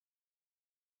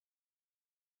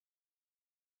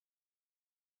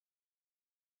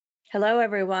Hello,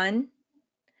 everyone,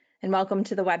 and welcome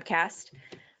to the webcast.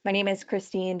 My name is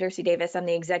Christine Dursey Davis. I'm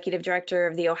the Executive Director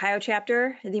of the Ohio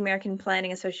chapter of the American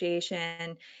Planning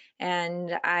Association,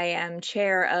 and I am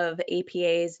Chair of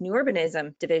APA's New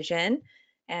Urbanism Division,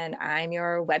 and I'm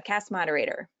your webcast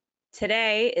moderator.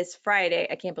 Today is Friday.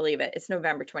 I can't believe it. It's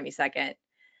November 22nd.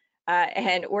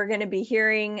 And we're going to be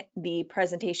hearing the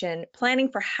presentation, Planning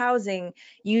for Housing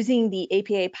Using the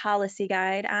APA Policy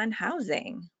Guide on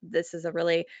Housing. This is a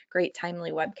really great,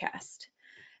 timely webcast.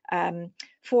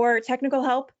 For technical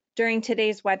help during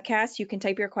today's webcast, you can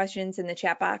type your questions in the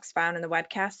chat box found in the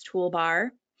webcast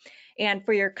toolbar. And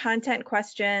for your content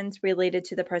questions related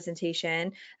to the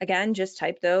presentation, again, just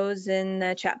type those in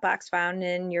the chat box found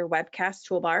in your webcast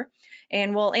toolbar,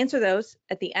 and we'll answer those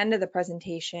at the end of the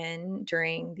presentation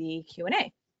during the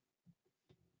Q&A.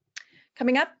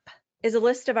 Coming up is a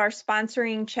list of our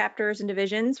sponsoring chapters and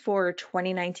divisions for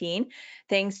 2019.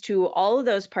 Thanks to all of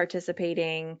those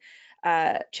participating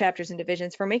chapters and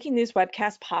divisions for making these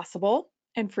webcasts possible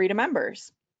and free to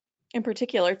members. In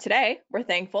particular, today, we're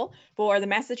thankful for the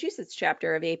Massachusetts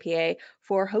chapter of APA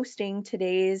for hosting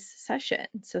today's session.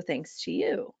 So thanks to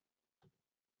you.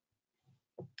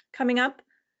 Coming up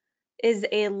is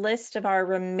a list of our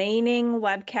remaining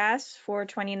webcasts for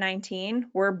 2019.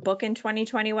 We're booking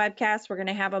 2020 webcasts. We're going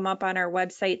to have them up on our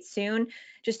website soon.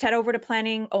 Just head over to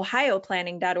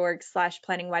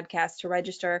ohioplanning.org/planning webcast to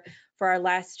register for our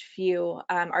last few,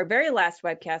 our very last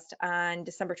webcast on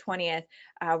December 20th.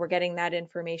 We're getting that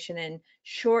information in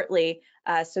shortly,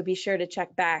 so be sure to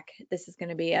check back. This is going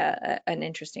to be an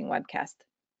interesting webcast.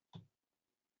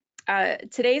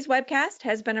 Today's webcast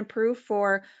has been approved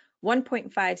for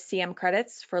 1.5 CM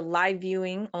credits for live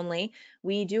viewing only.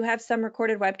 We do have some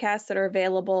recorded webcasts that are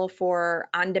available for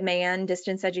on-demand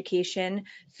distance education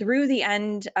through the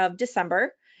end of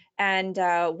December. And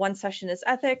one session is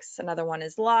ethics, another one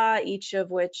is law, each of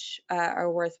which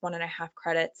are worth 1.5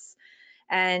 credits.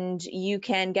 And you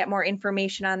can get more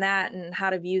information on that and how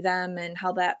to view them and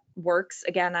how that works,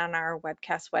 again, on our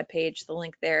webcast webpage, the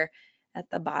link there at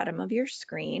the bottom of your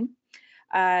screen.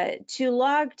 To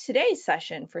log today's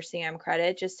session for CM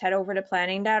credit, just head over to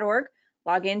planning.org,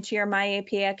 log into your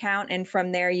MyAPA account, and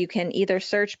from there you can either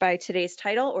search by today's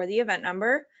title or the event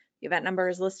number. The event number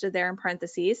is listed there in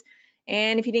parentheses.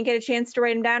 And if you didn't get a chance to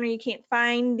write them down or you can't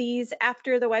find these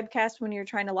after the webcast when you're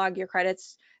trying to log your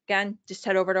credits, again, just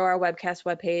head over to our webcast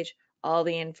webpage. All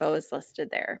the info is listed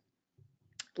there.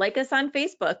 Like us on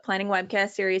Facebook, Planning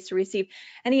Webcast Series, to receive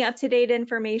any up-to-date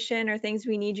information or things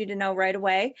we need you to know right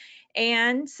away.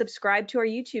 And subscribe to our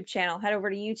YouTube channel. Head over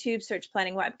to YouTube, search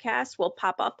Planning Webcast. We'll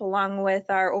pop up along with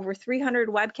our over 300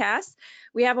 webcasts.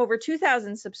 We have over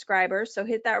 2,000 subscribers, so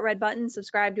hit that red button,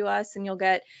 subscribe to us, and you'll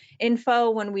get info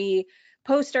when we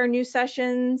post our new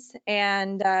sessions.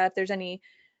 And if there's any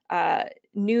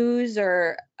news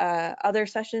or other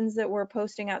sessions that we're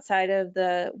posting outside of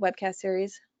the webcast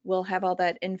series, we'll have all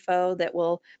that info that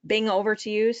will bing over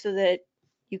to you so that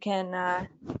you can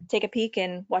take a peek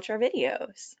and watch our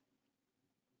videos.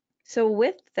 So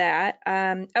with that,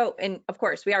 oh, and of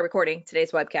course, we are recording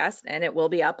today's webcast and it will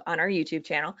be up on our YouTube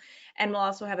channel. And we'll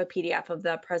also have a PDF of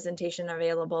the presentation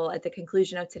available at the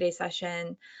conclusion of today's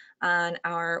session on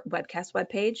our webcast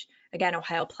webpage. Again,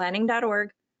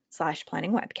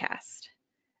 ohioplanning.org/planning webcast.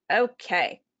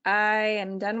 Okay, I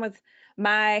am done with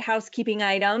my housekeeping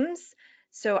items.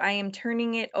 So I am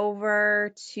turning it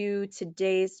over to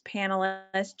today's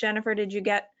panelist. Jennifer, did you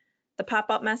get the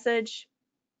pop-up message?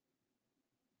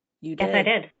 You did. Yes, I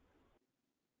did.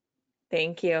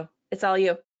 Thank you. It's all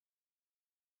you.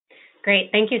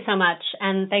 Great. Thank you so much.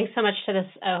 And thanks so much to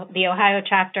the Ohio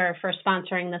chapter for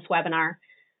sponsoring this webinar.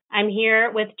 I'm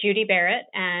here with Judy Barrett,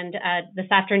 and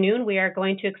this afternoon we are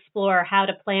going to explore how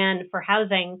to plan for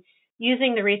housing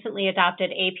using the recently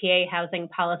adopted APA Housing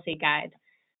Policy Guide.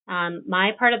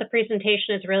 My part of the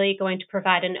presentation is really going to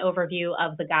provide an overview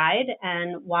of the guide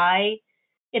and why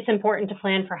it's important to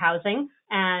plan for housing.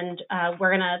 And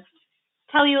we're going to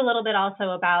tell you a little bit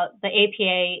also about the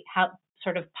APA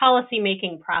sort of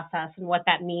policy-making process and what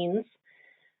that means,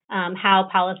 how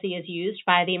policy is used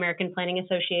by the American Planning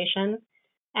Association.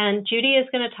 And Judy is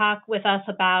going to talk with us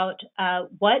about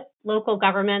what local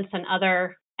governments and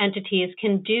other entities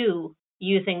can do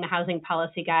using the Housing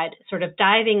Policy Guide, sort of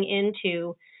diving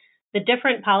into the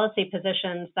different policy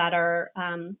positions that are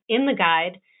in the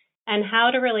guide and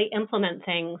how to really implement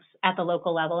things at the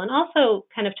local level, and also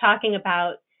kind of talking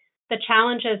about the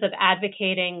challenges of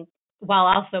advocating while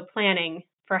also planning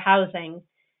for housing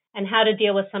and how to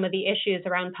deal with some of the issues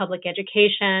around public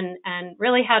education and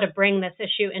really how to bring this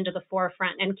issue into the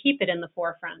forefront and keep it in the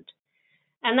forefront.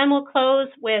 And then we'll close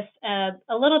with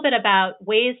a little bit about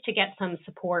ways to get some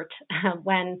support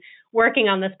when working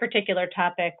on this particular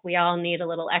topic. We all need a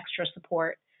little extra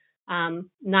support.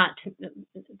 Not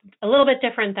a little bit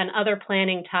different than other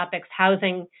planning topics.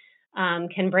 Housing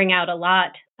can bring out a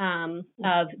lot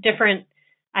of different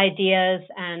ideas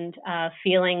and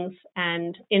feelings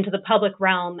and into the public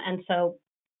realm. And so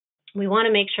we want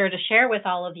to make sure to share with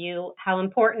all of you how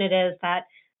important it is that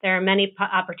there are many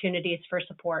opportunities for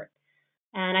support.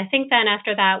 And I think then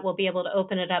after that, we'll be able to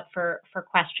open it up for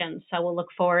questions. So we'll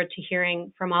look forward to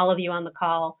hearing from all of you on the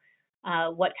call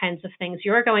what kinds of things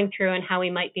you're going through and how we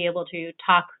might be able to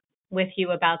talk with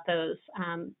you about those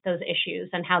issues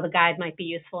and how the guide might be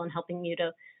useful in helping you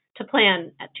to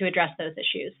plan to address those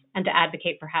issues and to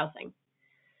advocate for housing.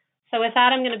 So with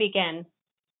that, I'm going to begin.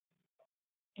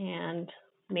 And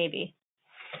maybe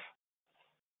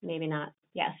not.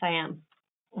 Yes, I am.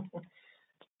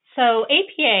 So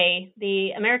APA, the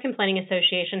American Planning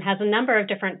Association, has a number of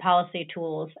different policy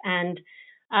tools. And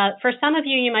for some of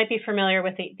you, you might be familiar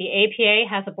with the APA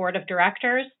has a board of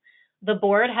directors. The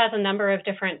board has a number of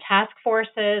different task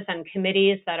forces and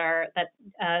committees that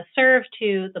serve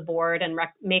to the board and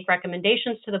make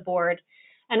recommendations to the board.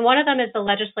 And one of them is the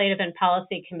Legislative and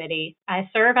Policy Committee. I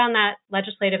serve on that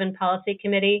Legislative and Policy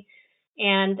Committee.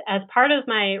 And as part of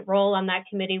my role on that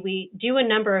committee, we do a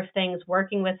number of things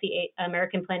working with the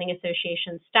American Planning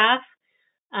Association staff,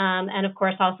 and of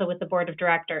course also with the board of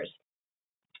directors.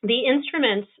 The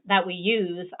instruments that we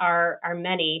use are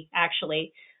many,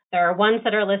 actually. There are ones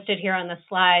that are listed here on the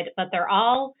slide, but they're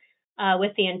all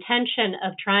with the intention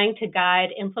of trying to guide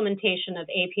implementation of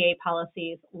APA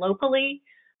policies locally,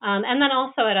 and then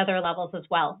also at other levels as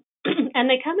well. And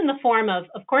they come in the form of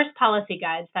course, policy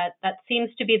guides. That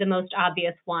seems to be the most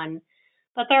obvious one.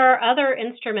 But there are other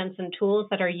instruments and tools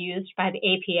that are used by the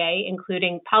APA,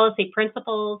 including policy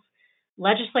principles,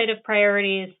 legislative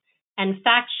priorities, and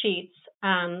fact sheets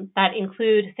that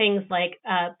include things like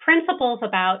principles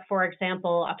about, for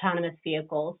example, autonomous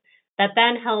vehicles, that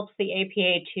then helps the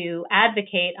APA to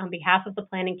advocate on behalf of the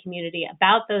planning community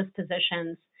about those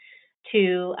positions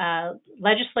to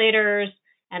legislators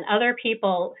and other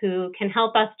people who can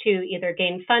help us to either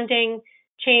gain funding,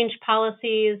 change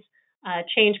policies,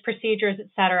 change procedures, et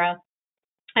cetera,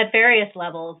 at various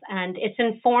levels. And it's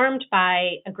informed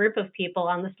by a group of people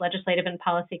on this Legislative and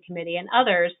Policy Committee and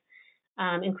others,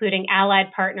 including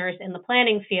allied partners in the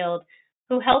planning field,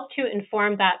 who help to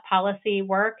inform that policy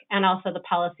work and also the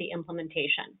policy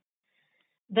implementation.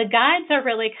 The guides are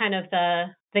really kind of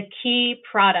the key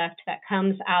product that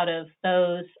comes out of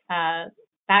those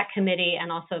that committee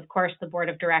and also, of course, the board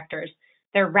of directors.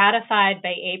 They're ratified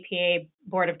by APA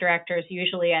board of directors,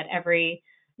 usually at every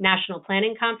national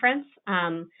planning conference.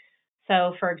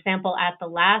 So, for example, at the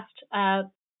last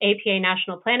APA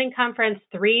National Planning Conference,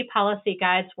 3 policy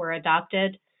guides were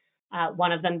adopted,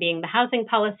 one of them being the Housing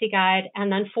Policy Guide,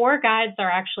 and then 4 guides are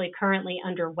actually currently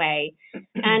underway.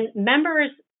 And members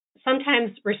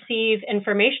sometimes receive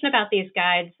information about these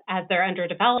guides as they're under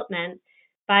development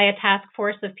by a task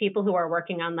force of people who are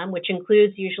working on them, which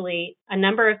includes usually a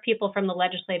number of people from the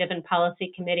Legislative and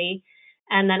Policy Committee,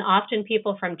 and then often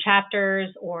people from chapters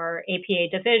or APA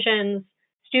divisions,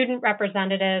 student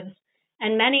representatives,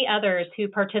 and many others who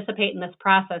participate in this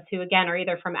process, who again are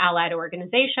either from allied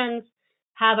organizations,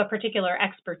 have a particular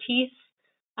expertise,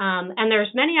 and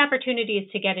there's many opportunities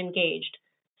to get engaged.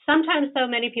 Sometimes, though,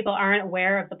 many people aren't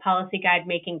aware of the policy guide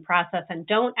making process and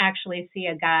don't actually see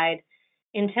a guide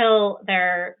until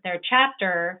their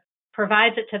chapter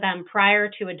provides it to them prior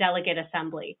to a delegate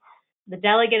assembly. The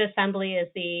delegate assembly is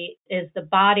the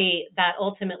body that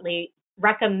ultimately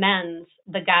recommends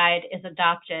the guide is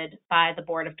adopted by the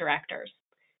board of directors,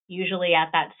 usually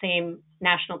at that same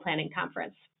national planning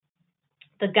conference.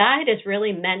 The guide is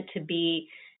really meant to be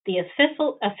the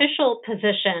official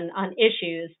position on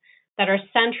issues that are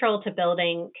central to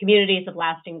building communities of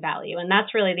lasting value. And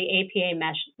that's really the APA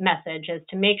message, is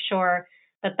to make sure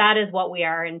that that is what we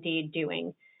are indeed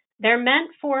doing. They're meant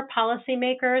for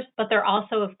policymakers, but they're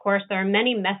also, of course, there are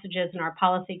many messages in our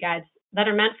policy guides that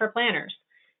are meant for planners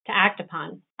to act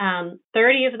upon.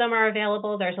 30 of them are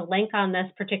available. There's a link on this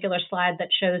particular slide that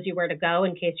shows you where to go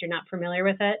in case you're not familiar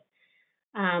with it.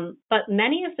 But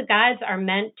many of the guides are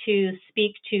meant to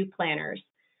speak to planners.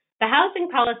 The Housing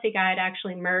Policy Guide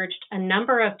actually merged a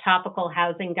number of topical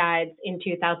housing guides in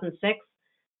 2006.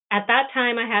 At that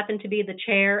time, I happened to be the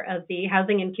chair of the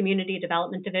Housing and Community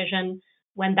Development Division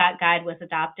when that guide was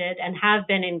adopted, and have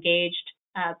been engaged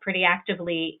pretty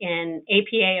actively in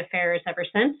APA affairs ever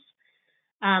since.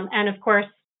 And of course,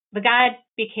 the guide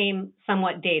became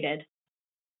somewhat dated.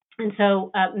 And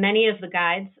so many of the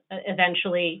guides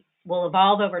eventually will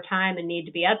evolve over time and need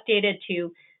to be updated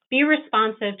to be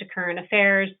responsive to current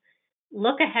affairs,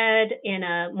 look ahead in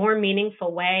a more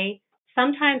meaningful way,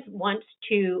 sometimes wants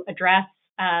to address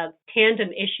tandem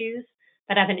issues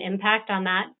that have an impact on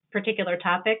that particular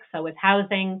topic. So with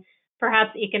housing,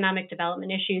 perhaps economic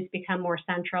development issues become more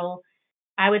central.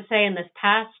 I would say in this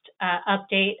past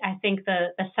update, I think the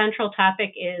central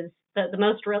topic is the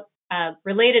most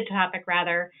related topic,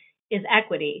 rather, is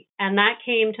equity. And that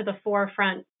came to the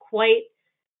forefront quite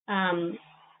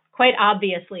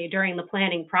obviously during the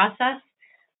planning process,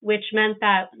 which meant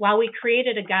that while we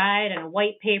created a guide and a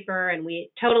white paper and we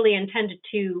totally intended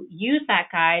to use that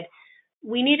guide,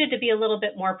 we needed to be a little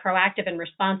bit more proactive and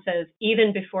responsive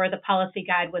even before the policy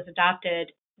guide was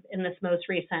adopted in this most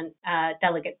recent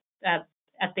delegate at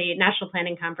the National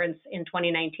Planning Conference in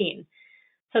 2019.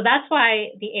 So that's why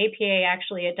the APA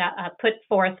actually put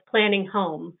forth Planning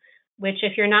Home, which,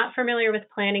 if you're not familiar with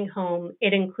Planning Home,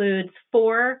 it includes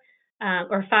 4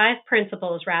 or 5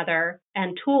 principles, rather,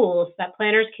 and tools that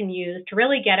planners can use to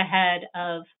really get ahead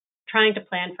of trying to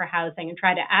plan for housing and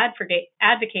try to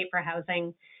advocate for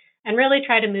housing and really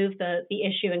try to move the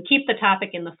issue and keep the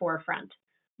topic in the forefront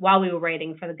while we were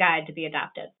waiting for the guide to be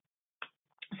adopted.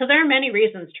 So there are many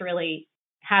reasons to really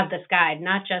have this guide,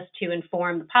 not just to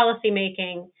inform the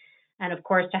policymaking and, of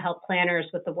course, to help planners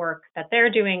with the work that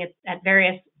they're doing at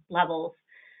various levels,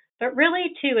 but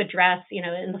really to address,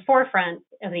 in the forefront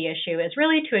of the issue is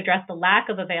really to address the lack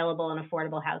of available and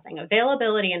affordable housing.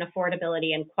 Availability and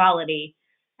affordability and quality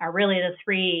are really the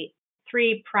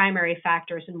three primary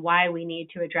factors in why we need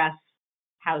to address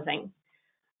housing.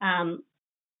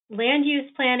 Land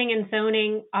use planning and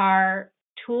zoning are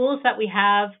tools that we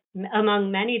have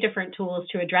among many different tools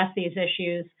to address these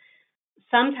issues.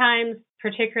 Sometimes,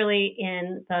 particularly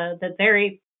in the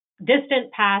very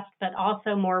distant past, but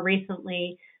also more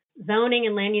recently, zoning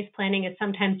and land use planning is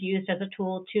sometimes used as a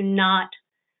tool to not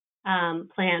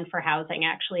plan for housing.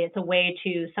 Actually, it's a way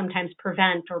to sometimes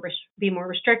prevent or be more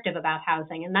restrictive about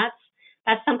housing. And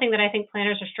that's something that I think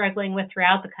planners are struggling with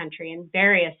throughout the country in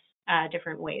various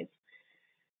different ways.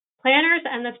 Planners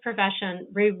and this profession,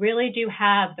 we really do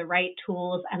have the right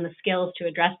tools and the skills to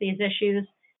address these issues.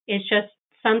 It's just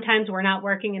sometimes we're not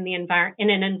working in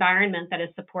an environment that is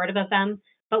supportive of them,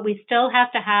 but we still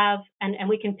have to have, and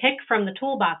we can pick from the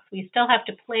toolbox, we still have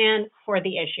to plan for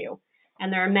the issue.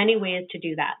 And there are many ways to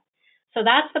do that. So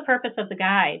that's the purpose of the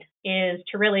guide, is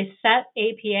to really set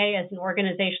APA as an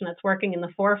organization that's working in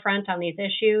the forefront on these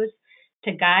issues,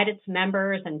 to guide its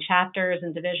members and chapters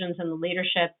and divisions and the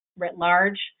leadership writ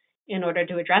large in order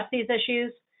to address these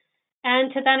issues,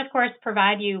 and to then, of course,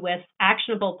 provide you with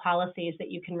actionable policies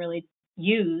that you can really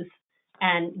use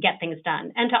and get things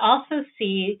done, and to also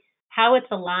see how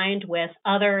it's aligned with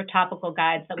other topical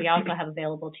guides that we also have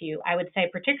available to you. I would say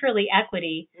particularly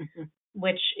equity,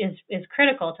 which is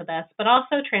critical to this, but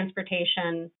also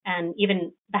transportation and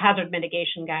even the hazard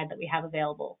mitigation guide that we have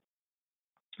available.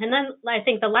 And then I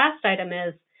think the last item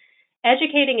is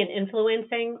educating and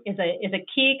influencing is a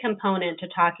key component to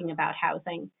talking about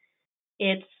housing.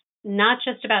 It's not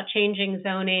just about changing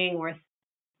zoning or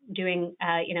doing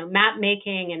map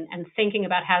making and thinking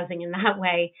about housing in that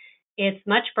way. It's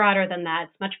much broader than that.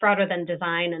 It's much broader than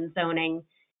design and zoning.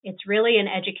 It's really an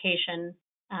education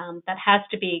that has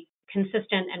to be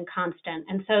consistent and constant.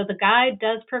 And so the guide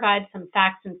does provide some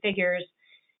facts and figures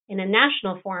in a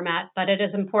national format, but it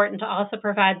is important to also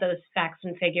provide those facts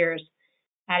and figures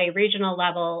at a regional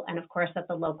level and, of course, at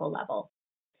the local level.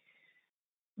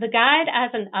 The guide,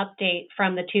 as an update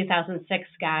from the 2006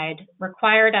 guide,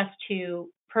 required us to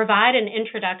provide an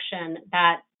introduction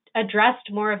that addressed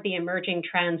more of the emerging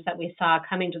trends that we saw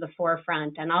coming to the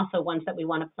forefront and also ones that we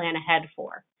want to plan ahead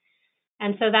for.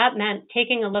 And so that meant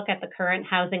taking a look at the current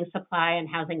housing supply and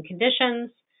housing conditions,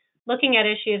 looking at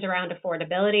issues around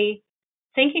affordability,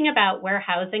 thinking about where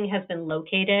housing has been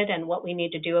located and what we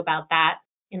need to do about that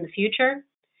in the future,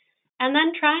 and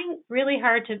then trying really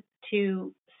hard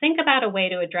to think about a way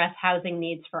to address housing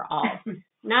needs for all,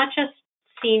 not just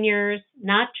seniors,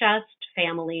 not just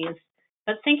families,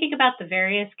 but thinking about the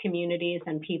various communities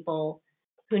and people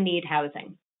who need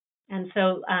housing. And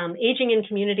so Aging in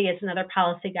Community is another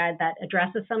policy guide that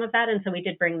addresses some of that, and so we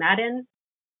did bring that in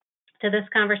to this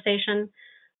conversation,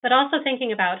 but also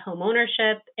thinking about home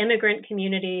ownership, immigrant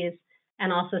communities,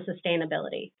 and also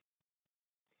sustainability.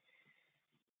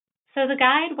 So the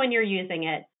guide, when you're using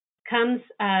it, comes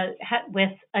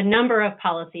with a number of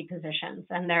policy positions,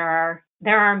 and there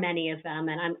are many of them,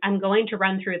 and I'm going to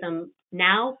run through them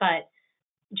now, but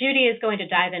Judy is going to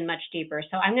dive in much deeper.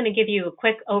 So I'm going to give you a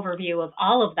quick overview of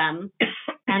all of them,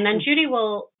 and then Judy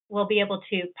will we'll be able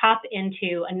to pop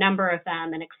into a number of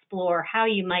them and explore how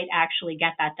you might actually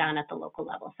get that done at the local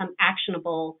level, some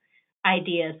actionable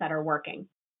ideas that are working,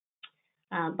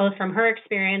 both from her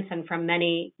experience and from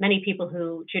many people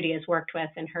who Judy has worked with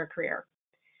in her career.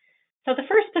 So the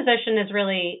first position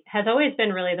has always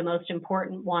been really the most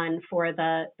important one for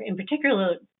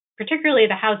particularly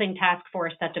the housing task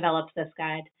force that developed this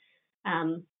guide.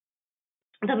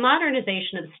 The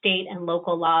modernization of state and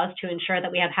local laws to ensure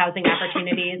that we have housing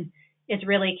opportunities is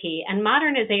really key. And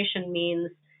modernization means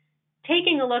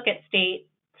taking a look at state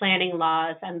planning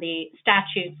laws and the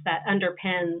statutes that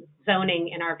underpin zoning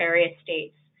in our various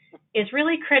states is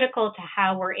really critical to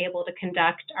how we're able to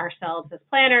conduct ourselves as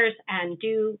planners and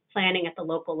do planning at the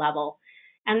local level.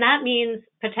 And that means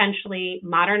potentially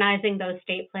modernizing those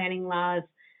state planning laws,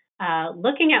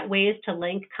 looking at ways to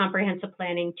link comprehensive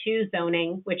planning to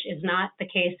zoning, which is not the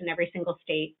case in every single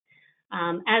state,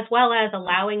 as well as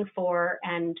allowing for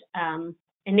and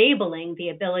enabling the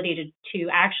ability to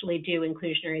actually do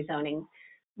inclusionary zoning.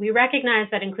 We recognize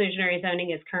that inclusionary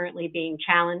zoning is currently being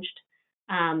challenged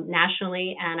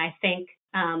nationally, and I think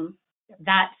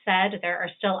that said, there are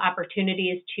still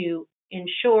opportunities to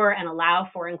ensure and allow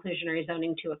for inclusionary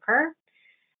zoning to occur,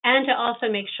 and to also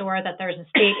make sure that there's a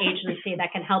state agency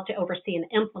that can help to oversee and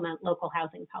implement local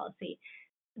housing policy.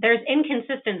 There's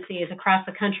inconsistencies across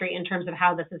the country in terms of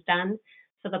how this is done,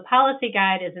 so the policy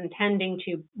guide is intending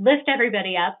to lift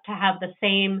everybody up to have the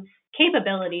same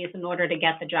capabilities in order to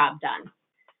get the job done.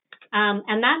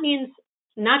 And that means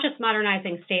not just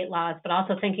modernizing state laws, but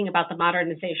also thinking about the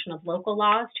modernization of local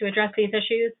laws to address these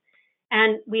issues.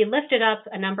 And we lifted up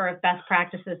a number of best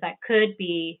practices that could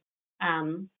be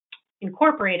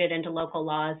incorporated into local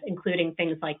laws, including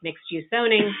things like mixed-use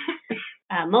zoning,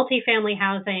 multifamily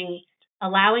housing,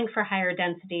 allowing for higher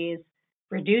densities,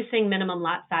 reducing minimum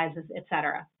lot sizes, et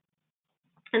cetera.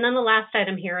 And then the last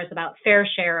item here is about fair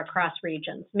share across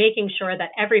regions, making sure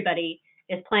that everybody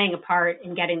is playing a part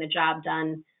in getting the job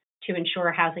done to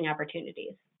ensure housing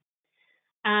opportunities.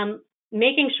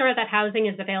 Making sure that housing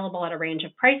is available at a range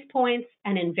of price points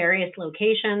and in various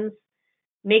locations,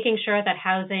 making sure that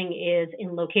housing is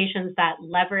in locations that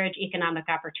leverage economic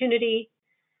opportunity.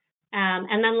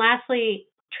 And then lastly,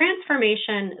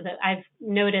 transformation, that I've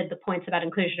noted the points about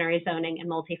inclusionary zoning and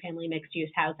multifamily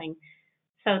mixed-use housing.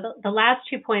 So the last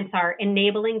 2 points are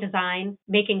enabling design,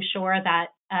 making sure that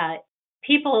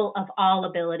people of all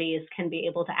abilities can be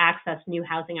able to access new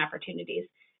housing opportunities,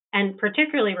 and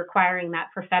particularly requiring that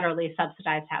for federally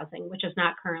subsidized housing, which is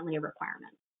not currently a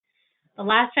requirement. The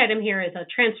last item here is a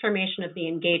transformation of the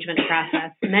engagement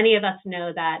process. Many of us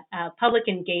know that public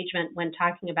engagement when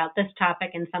talking about this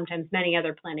topic and sometimes many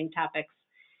other planning topics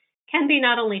can be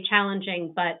not only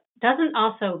challenging, but doesn't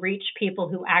also reach people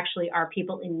who actually are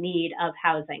people in need of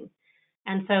housing.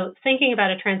 And so thinking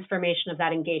about a transformation of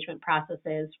that engagement process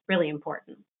is really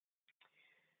important.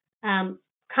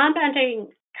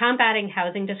 Combating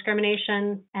housing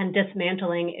discrimination and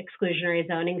dismantling exclusionary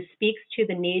zoning speaks to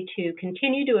the need to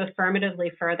continue to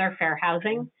affirmatively further fair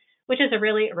housing, which is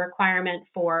really a requirement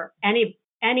for any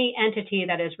entity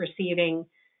that is receiving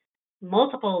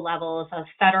multiple levels of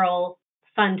federal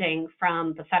funding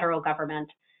from the federal government,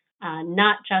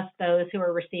 not just those who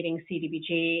are receiving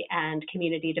CDBG and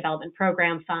Community Development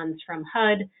Program funds from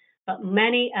HUD, but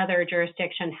many other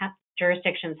jurisdictions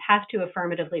have to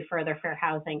affirmatively further fair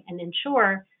housing and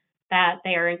ensure that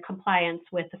they are in compliance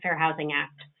with the Fair Housing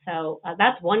Act. So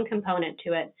that's one component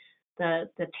to it.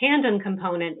 The tandem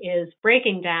component is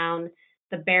breaking down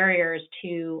the barriers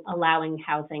to allowing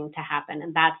housing to happen,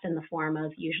 and that's in the form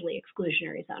of usually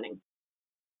exclusionary zoning.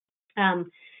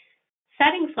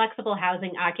 Setting flexible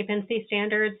housing occupancy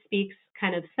standards speaks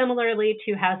kind of similarly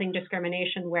to housing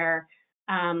discrimination, where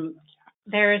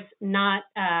there's not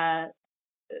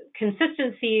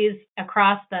consistencies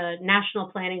across the national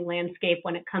planning landscape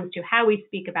when it comes to how we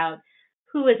speak about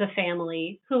who is a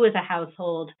family, who is a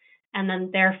household, and then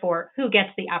therefore who gets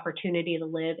the opportunity to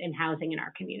live in housing in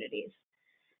our communities.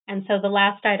 And so the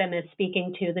last item is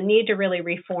speaking to the need to really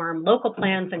reform local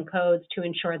plans and codes to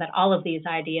ensure that all of these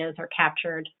ideas are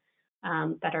captured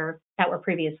that were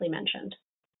previously mentioned.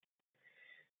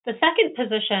 The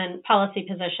second policy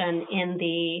position in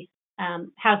the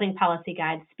Housing Policy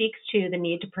Guide speaks to the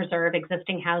need to preserve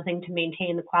existing housing to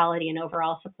maintain the quality and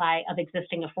overall supply of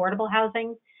existing affordable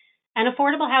housing. And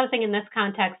affordable housing in this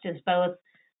context is both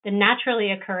the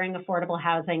naturally occurring affordable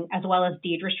housing as well as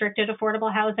deed-restricted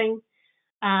affordable housing.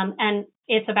 And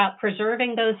it's about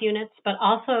preserving those units, but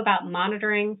also about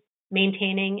monitoring,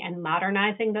 maintaining, and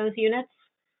modernizing those units,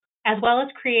 as well as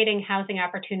creating housing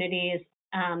opportunities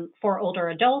for older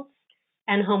adults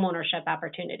and homeownership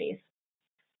opportunities.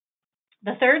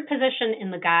 The third position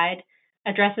in the guide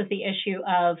addresses the issue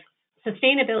of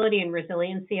sustainability and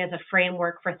resiliency as a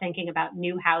framework for thinking about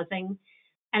new housing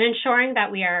and ensuring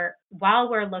that while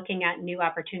we're looking at new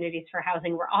opportunities for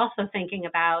housing, we're also thinking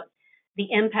about the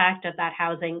impact of that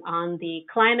housing on the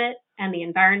climate and the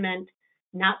environment,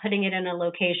 not putting it in a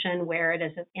location where it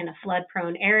is in a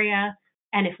flood-prone area.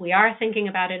 And if we are thinking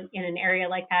about it in an area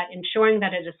like that, ensuring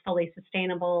that it is fully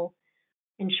sustainable,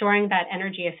 ensuring that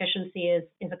energy efficiency is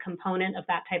a component of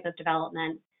that type of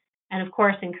development, and of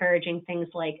course, encouraging things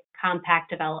like compact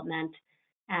development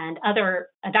and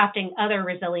adopting other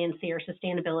resiliency or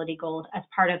sustainability goals as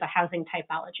part of a housing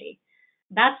typology.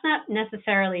 That's not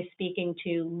necessarily speaking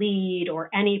to LEED or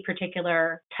any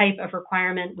particular type of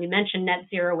requirement. We mentioned net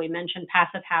zero, we mentioned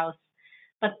passive house,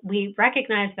 but we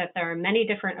recognize that there are many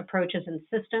different approaches and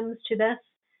systems to this,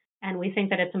 and we think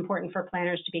that it's important for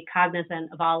planners to be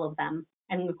cognizant of all of them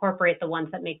and incorporate the ones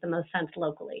that make the most sense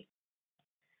locally.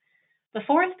 The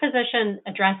fourth position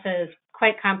addresses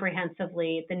quite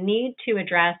comprehensively the need to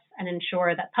address and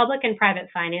ensure that public and private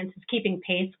finance is keeping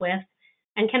pace with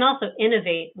and can also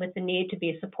innovate with the need to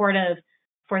be supportive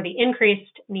for the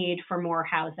increased need for more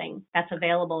housing that's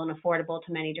available and affordable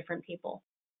to many different people.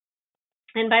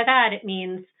 And by that, it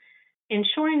means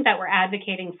ensuring that we're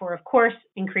advocating for, of course,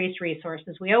 increased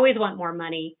resources. We always want more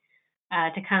money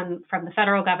to come from the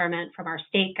federal government, from our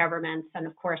state governments, and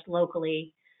of course,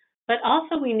 locally. But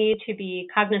also we need to be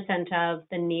cognizant of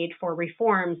the need for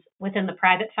reforms within the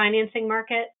private financing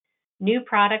market. New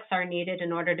products are needed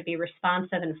in order to be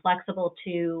responsive and flexible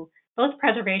to both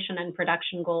preservation and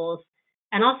production goals,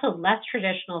 and also less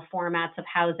traditional formats of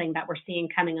housing that we're seeing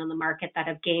coming on the market that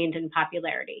have gained in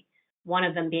popularity, one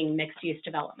of them being mixed-use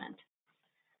development.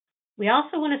 We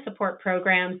also want to support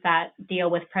programs that deal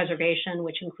with preservation,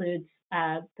 which includes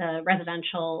the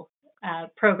residential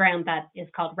program that is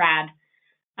called RAD,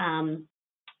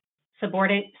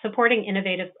 supporting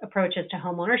innovative approaches to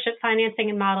homeownership financing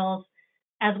and models,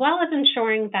 as well as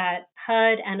ensuring that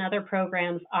HUD and other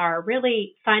programs are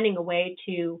really finding a way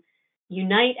to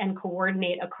unite and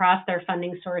coordinate across their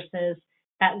funding sources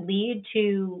that lead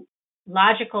to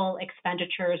logical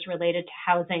expenditures related to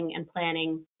housing and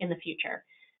planning in the future.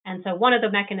 And so one of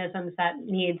the mechanisms that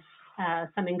needs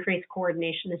some increased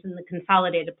coordination is in the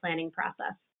consolidated planning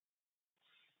process.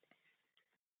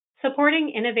 Supporting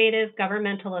innovative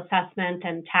governmental assessment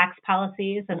and tax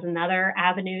policies is another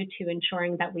avenue to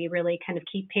ensuring that we really kind of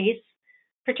keep pace,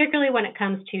 particularly when it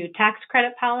comes to tax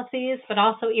credit policies, but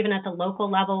also even at the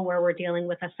local level where we're dealing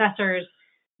with assessors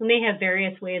who may have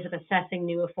various ways of assessing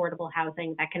new affordable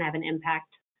housing that can have an impact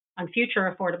on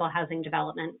future affordable housing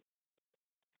development.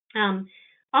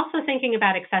 Also thinking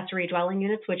about accessory dwelling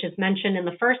units, which is mentioned in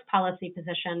the first policy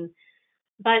position,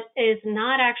 but is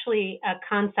not actually a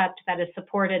concept that is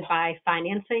supported by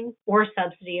financing or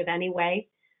subsidy of any way.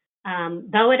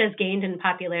 Though it has gained in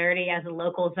popularity as a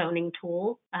local zoning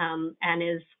tool and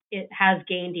it has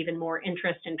gained even more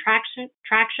interest and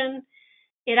traction,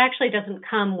 it actually doesn't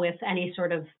come with any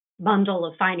sort of bundle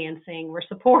of financing or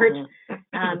support in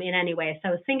any way.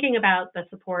 So thinking about the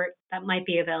support that might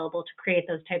be available to create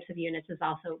those types of units is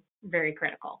also very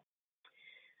critical.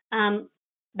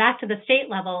 Back to the state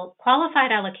level,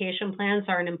 qualified allocation plans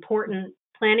are an important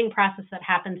planning process that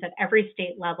happens at every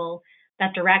state level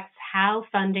that directs how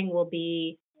funding will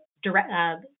be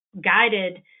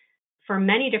guided for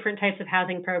many different types of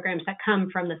housing programs that come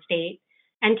from the state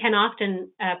and can often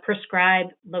prescribe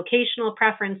locational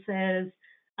preferences,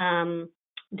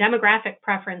 demographic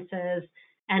preferences,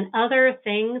 and other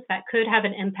things that could have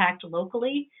an impact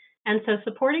locally. And so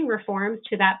supporting reforms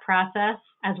to that process,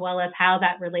 as well as how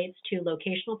that relates to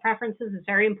locational preferences, is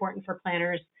very important for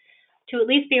planners to at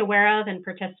least be aware of and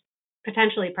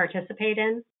potentially participate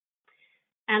in.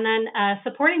 And then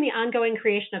supporting the ongoing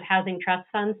creation of housing trust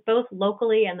funds, both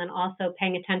locally and then also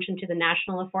paying attention to the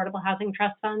National Affordable Housing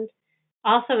Trust Fund,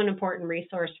 also an important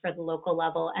resource for the local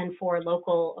level and for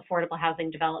local affordable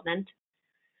housing development.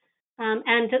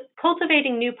 And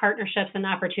cultivating new partnerships and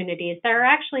opportunities. There are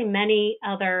actually many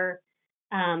other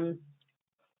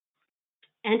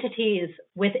entities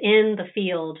within the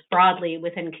field, broadly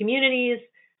within communities,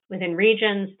 within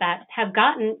regions, that have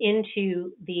gotten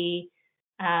into the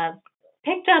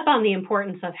picked up on the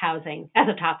importance of housing as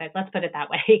a topic, let's put it that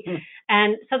way.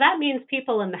 And so that means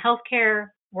people in the healthcare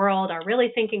world are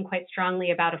really thinking quite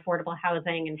strongly about affordable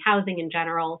housing and housing in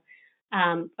general.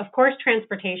 Of course,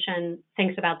 transportation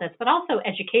thinks about this, but also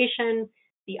education,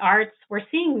 the arts. We're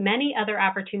seeing many other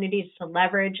opportunities to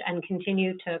leverage and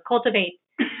continue to cultivate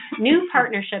new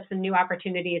partnerships and new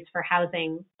opportunities for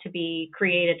housing to be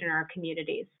created in our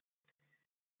communities.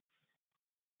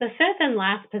 The fifth and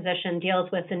last position deals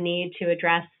with the need to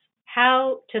address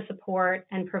how to support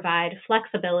and provide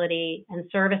flexibility and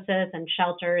services and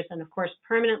shelters and, of course,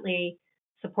 permanently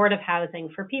supportive housing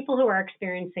for people who are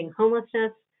experiencing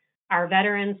homelessness, our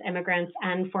veterans, immigrants,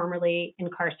 and formerly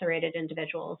incarcerated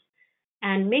individuals.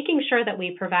 And making sure that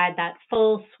we provide that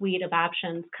full suite of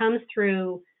options comes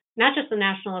through not just the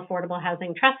National Affordable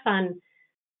Housing Trust Fund,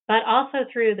 but also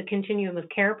through the continuum of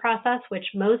care process, which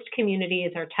most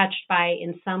communities are touched by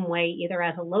in some way, either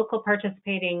as a local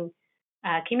participating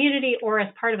community or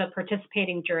as part of a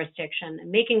participating jurisdiction,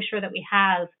 and making sure that we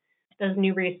have those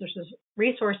new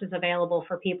resources available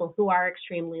for people who are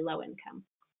extremely low income.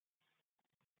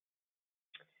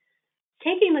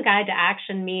 Taking the guide to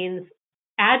action means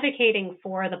advocating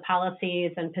for the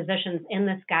policies and positions in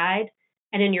this guide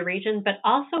and in your region, but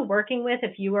also working with,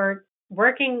 if you are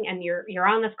working and you're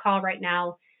on this call right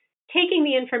now, taking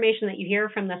the information that you hear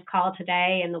from this call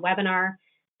today and the webinar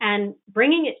and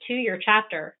bringing it to your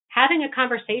chapter. Having a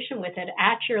conversation with it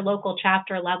at your local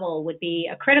chapter level would be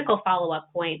a critical follow-up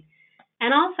point.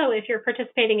 And also, if you're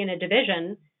participating in a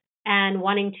division and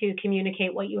wanting to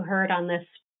communicate what you heard on this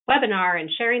webinar and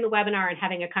sharing the webinar and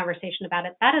having a conversation about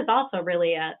it, that is also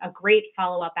really a great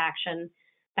follow-up action.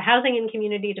 The Housing and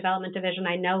Community Development Division,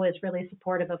 I know, is really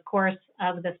supportive, of course,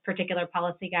 of this particular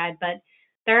policy guide, but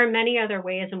there are many other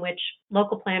ways in which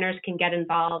local planners can get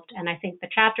involved, and I think the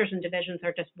chapters and divisions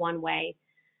are just one way.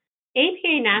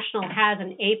 APA National has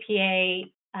an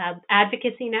APA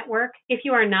advocacy network. If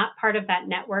you are not part of that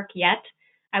network yet,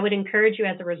 I would encourage you,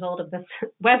 as a result of this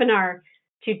webinar,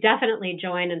 to definitely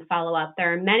join and follow up.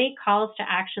 There are many calls to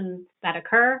action that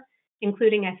occur,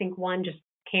 including, I think, one just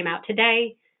came out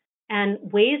today, and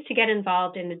ways to get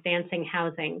involved in advancing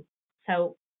housing.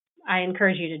 So I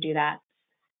encourage you to do that.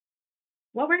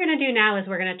 What we're going to do now is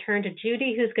we're going to turn to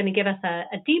Judy, who's going to give us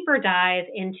a deeper dive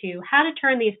into how to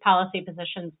turn these policy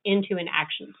positions into an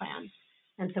action plan.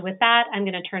 And so with that, I'm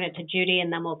going to turn it to Judy,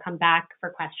 and then we'll come back for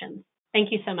questions.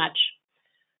 Thank you so much.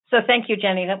 So thank you,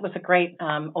 Jenny. That was a great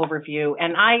overview.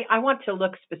 And I want to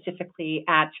look specifically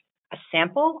at a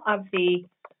sample of the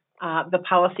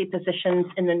policy positions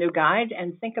in the new guide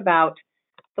and think about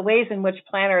the ways in which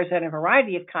planners in a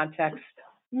variety of contexts,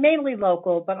 mainly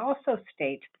local, but also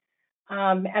state,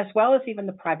 as well as even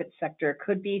the private sector,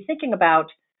 could be thinking about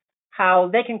how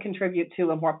they can contribute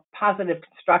to a more positive,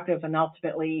 constructive, and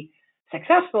ultimately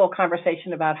successful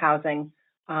conversation about housing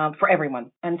for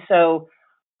everyone. And so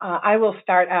I will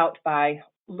start out by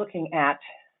looking at,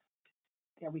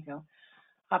 there we go,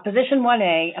 position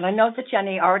 1A, and I know that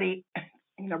Jenny already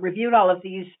reviewed all of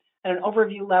these at an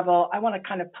overview level. I want to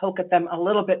kind of poke at them a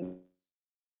little bit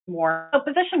more. So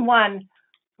position 1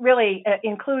 really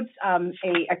includes a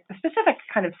specific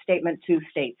kind of statement to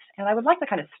states. And I would like to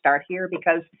kind of start here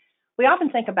because we often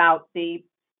think about the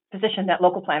position that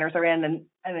local planners are in, and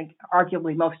I think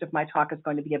arguably most of my talk is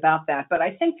going to be about that. But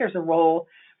I think there's a role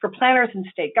for planners in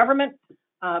state government,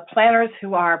 planners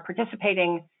who are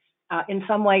participating in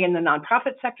some way in the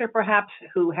nonprofit sector, perhaps,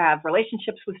 who have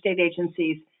relationships with state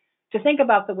agencies, to think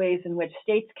about the ways in which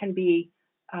states can be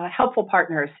helpful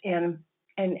partners in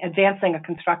advancing a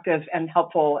constructive and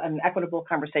helpful and equitable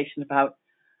conversation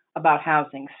about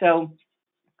housing. So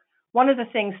one of the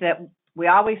things that we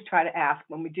always try to ask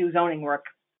when we do zoning work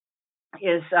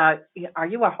is, are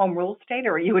you a home rule state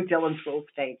or are you a Dillon's rule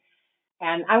state?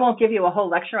 And I won't give you a whole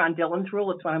lecture on Dillon's rule.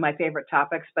 It's one of my favorite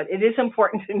topics, but it is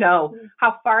important to know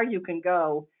how far you can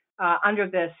go under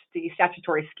the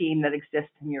statutory scheme that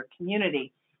exists in your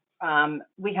community.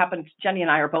 Jenny and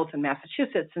I are both in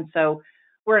Massachusetts, and so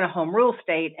we're in a home rule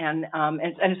state, and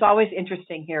it's always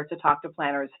interesting here to talk to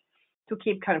planners who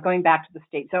keep kind of going back to the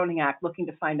State Zoning Act, looking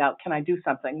to find out, can I do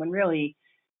something? When really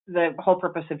the whole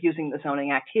purpose of using the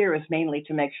Zoning Act here is mainly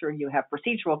to make sure you have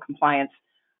procedural compliance,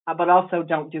 but also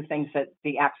don't do things that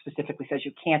the Act specifically says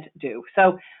you can't do.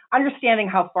 So understanding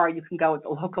how far you can go at the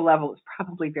local level is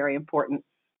probably very important.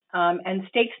 And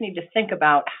states need to think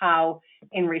about how,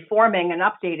 in reforming and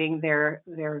updating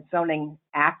their zoning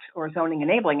act or zoning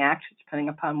enabling act, depending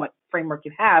upon what framework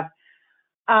you have,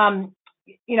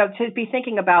 to be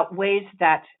thinking about ways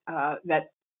that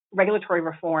that regulatory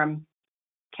reform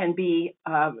can be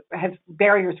have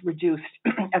barriers reduced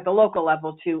at the local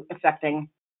level to affecting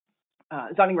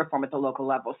zoning reform at the local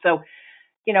level. So,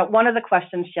 one of the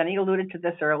questions, Jenny alluded to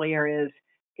this earlier,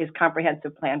 is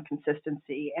comprehensive plan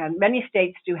consistency. And many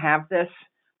states do have this.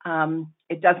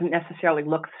 It doesn't necessarily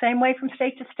look the same way from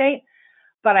state to state,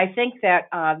 but I think that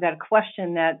that a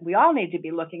question that we all need to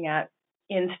be looking at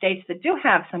in states that do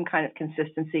have some kind of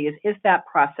consistency is that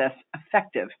process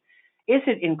effective? Is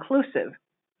it inclusive?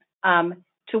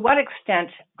 to what extent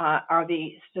are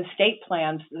the state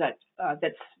plans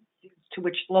that's to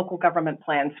which local government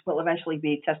plans will eventually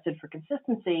be tested for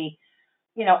consistency,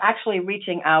 actually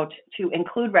reaching out to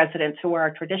include residents who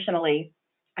are traditionally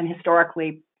and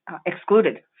historically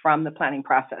excluded from the planning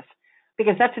process?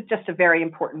 Because that's just a very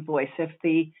important voice. If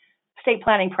the state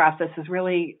planning process is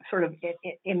really sort of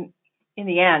in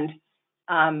the end,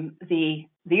 the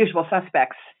usual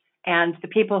suspects and the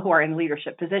people who are in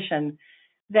leadership position,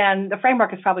 then the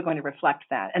framework is probably going to reflect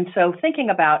that. And so thinking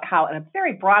about how at a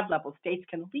very broad level states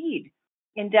can lead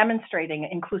in demonstrating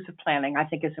inclusive planning, I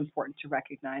think is important to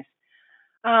recognize.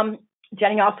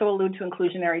 Jenny also alluded to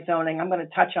inclusionary zoning. I'm going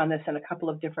to touch on this in a couple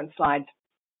of different slides.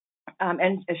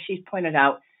 And as she's pointed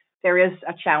out, there is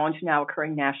a challenge now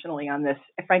occurring nationally on this.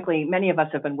 Frankly, many of us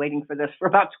have been waiting for this for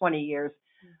about 20 years.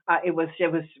 It was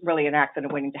really an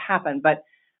accident waiting to happen. But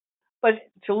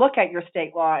to look at your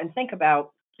state law and think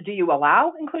about, do you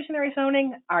allow inclusionary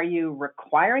zoning? Are you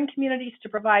requiring communities to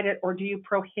provide it, or do you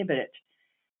prohibit it?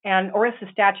 Or is the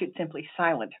statute simply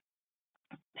silent?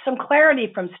 Some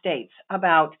clarity from states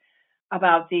about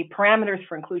the parameters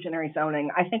for inclusionary zoning,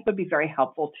 I think, would be very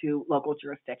helpful to local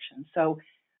jurisdictions. So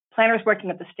planners working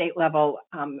at the state level,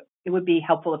 it would be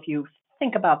helpful if you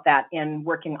think about that in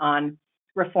working on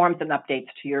reforms and updates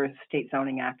to your State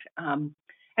Zoning Act.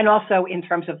 And also in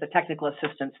terms of the technical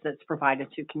assistance that's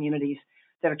provided to communities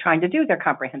that are trying to do their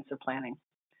comprehensive planning.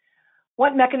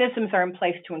 What mechanisms are in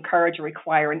place to encourage or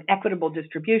require an equitable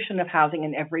distribution of housing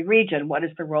in every region? What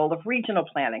is the role of regional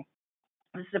planning?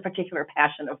 This is a particular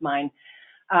passion of mine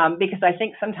because I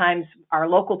think sometimes our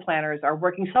local planners are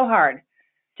working so hard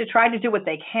to try to do what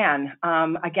they can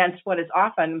against what is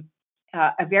often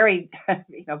a very,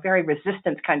 very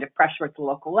resistant kind of pressure at the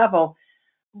local level,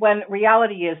 when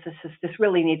reality is this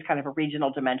really needs kind of a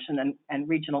regional dimension and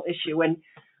regional issue. And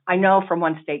I know from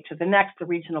one state to the next, the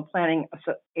regional planning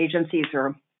agencies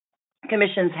or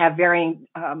commissions have varying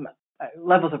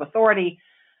levels of authority,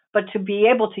 but to be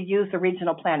able to use the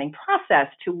regional planning process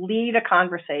to lead a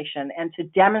conversation and to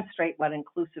demonstrate what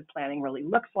inclusive planning really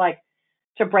looks like,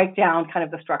 to break down kind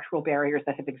of the structural barriers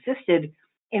that have existed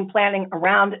in planning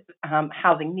around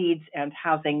housing needs and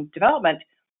housing development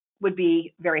would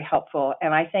be very helpful.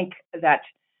 And I think that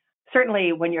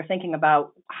certainly when you're thinking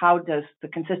about how does the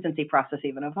consistency process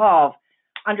even evolve,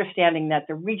 understanding that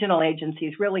the regional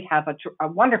agencies really have a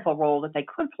wonderful role that they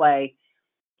could play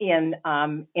in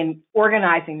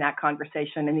organizing that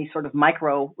conversation in these sort of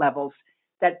micro levels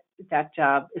that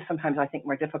is sometimes, I think,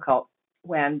 more difficult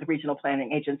when the regional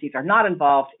planning agencies are not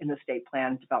involved in the state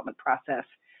plan development process.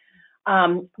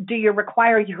 Do you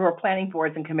require your planning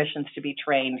boards and commissions to be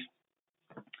trained?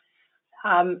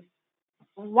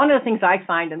 One of the things I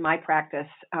find in my practice,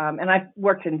 and I've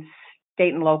worked in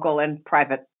state and local and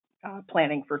private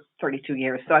planning for 32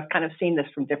 years, so I've kind of seen this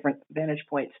from different vantage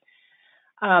points.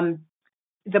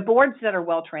 The boards that are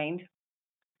well trained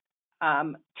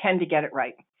tend to get it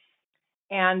right.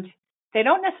 And they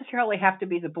don't necessarily have to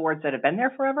be the boards that have been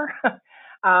there forever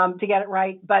to get it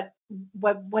right, but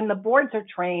when the boards are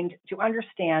trained to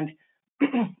understand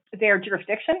their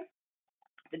jurisdiction,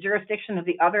 the jurisdiction of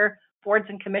the other boards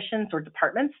and commissions or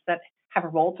departments that have a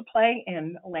role to play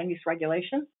in land use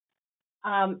regulation,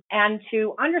 and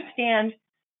to understand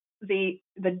the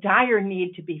dire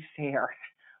need to be fair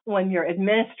when you're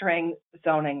administering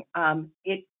zoning.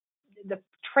 The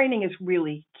training is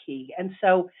really key. And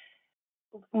so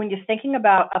when you're thinking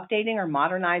about updating or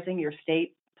modernizing your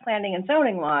state planning and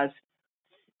zoning laws,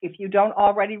 if you don't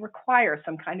already require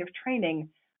some kind of training,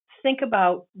 think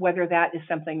about whether that is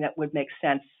something that would make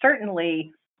sense.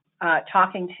 Certainly,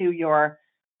 talking to your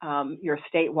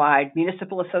statewide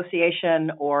municipal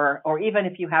association, or even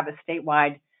if you have a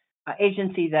statewide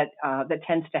agency that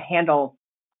tends to handle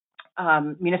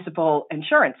municipal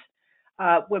insurance,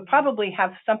 would probably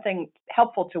have something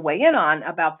helpful to weigh in on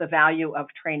about the value of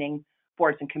training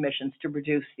boards and commissions to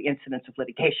reduce the incidence of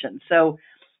litigation. So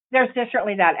there's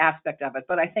certainly that aspect of it.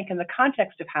 But I think in the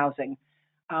context of housing,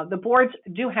 the boards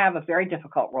do have a very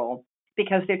difficult role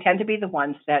because they tend to be the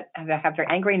ones that have their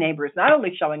angry neighbors not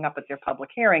only showing up at their public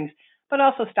hearings, but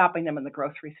also stopping them in the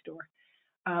grocery store.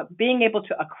 Being able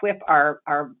to equip our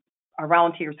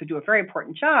volunteers to do a very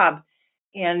important job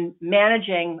in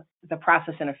managing the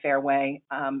process in a fair way,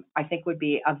 I think would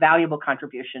be a valuable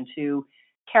contribution to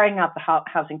carrying out the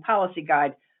housing policy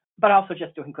guide, but also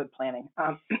just doing good planning.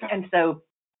 And so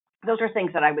those are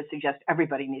things that I would suggest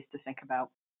everybody needs to think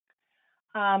about.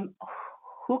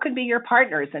 Who could be your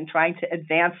partners in trying to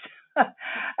advance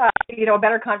a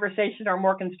better conversation or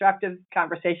more constructive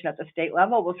conversation at the state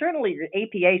level? Well, certainly your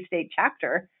APA state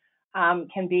chapter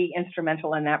can be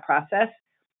instrumental in that process.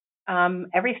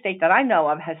 every state that I know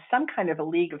of has some kind of a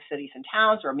league of cities and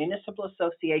towns or a municipal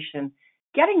association.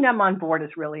 Getting them on board is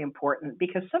really important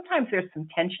because sometimes there's some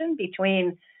tension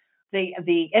between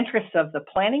the interests of the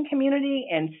planning community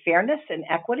and fairness and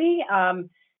equity,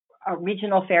 a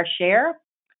regional fair share,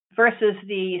 versus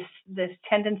this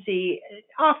tendency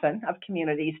often of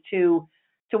communities to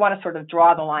want to sort of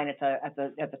draw the line at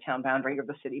the town boundary or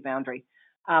the city boundary.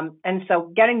 And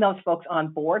so getting those folks on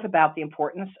board about the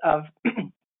importance of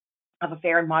of a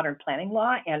fair and modern planning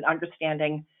law and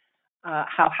understanding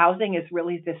how housing is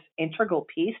really this integral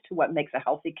piece to what makes a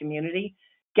healthy community.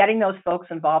 Getting those folks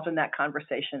involved in that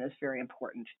conversation is very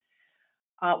important.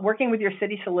 Working with your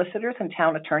city solicitors and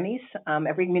town attorneys.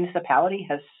 Every municipality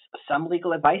has some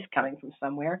legal advice coming from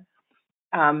somewhere.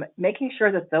 Making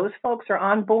sure that those folks are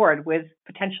on board with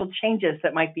potential changes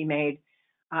that might be made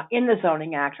in the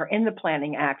Zoning Act or in the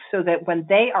Planning Act, so that when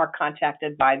they are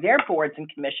contacted by their boards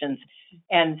and commissions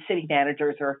and city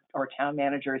managers or town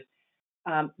managers,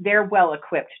 they're well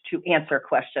equipped to answer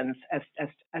questions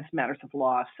as matters of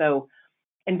law. So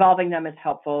involving them is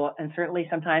helpful, and certainly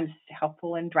sometimes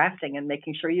helpful in drafting and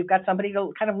making sure you've got somebody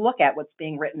to kind of look at what's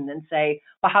being written and say,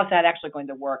 well, how's that actually going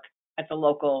to work at the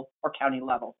local or county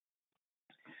level?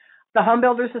 The Home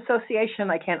Builders Association,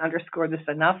 I can't underscore this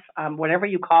enough, whatever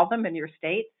you call them in your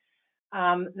state,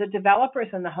 the developers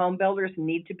and the home builders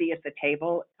need to be at the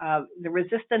table. The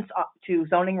resistance to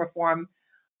zoning reform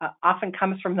often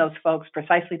comes from those folks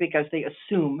precisely because they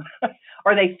assume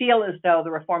or they feel as though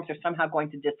the reforms are somehow going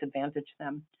to disadvantage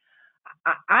them.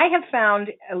 I have found,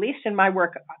 at least in my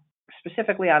work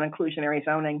specifically on inclusionary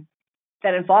zoning,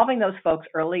 that involving those folks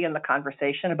early in the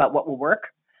conversation about what will work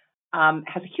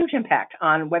has a huge impact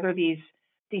on whether these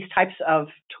types of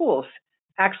tools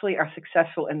actually are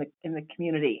successful in the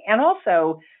community. And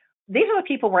also, these are the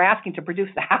people we're asking to produce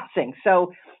the housing.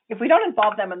 So if we don't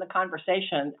involve them in the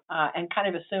conversation and kind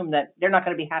of assume that they're not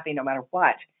going to be happy no matter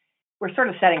what, we're sort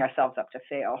of setting ourselves up to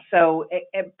fail. So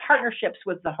partnerships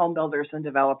with the home builders and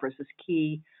developers is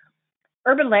key.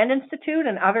 Urban Land Institute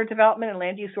and other development and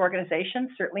land use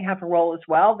organizations certainly have a role as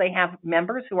well. They have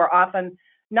members who are often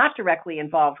not directly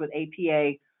involved with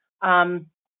APA,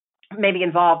 maybe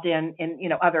involved in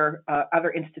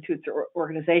other institutes or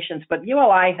organizations, but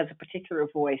ULI has a particular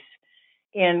voice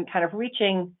in kind of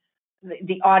reaching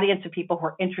the audience of people who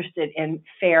are interested in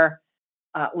fair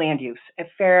land use,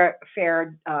 fair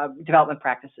development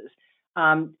practices,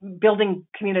 building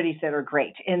communities that are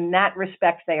great. In that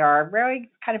respect, they are very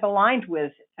kind of aligned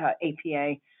with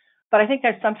APA, but I think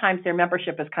that sometimes their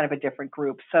membership is kind of a different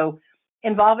group. So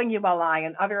involving ULI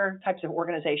and other types of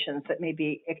organizations that may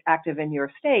be active in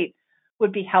your state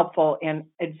would be helpful in,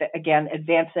 again,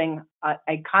 advancing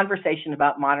a conversation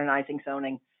about modernizing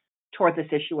zoning toward this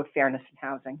issue of fairness in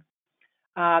housing.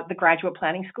 The graduate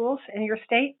planning schools in your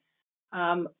state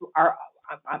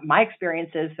my experience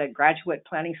is that graduate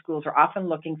planning schools are often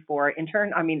looking for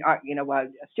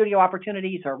studio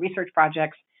opportunities or research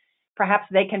projects. Perhaps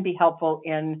they can be helpful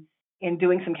in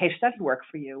doing some case study work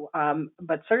for you,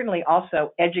 but certainly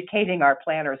also educating our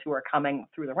planners who are coming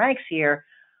through the ranks here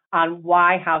on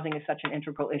why housing is such an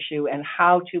integral issue and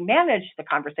how to manage the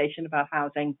conversation about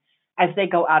housing as they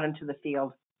go out into the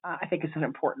field, I think is an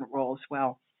important role as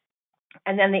well.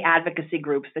 And then the advocacy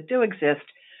groups that do exist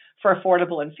for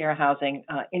affordable and fair housing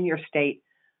in your state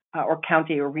or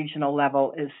county or regional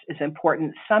level is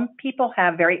important. Some people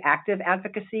have very active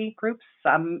advocacy groups.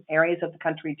 Some areas of the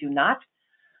country do not.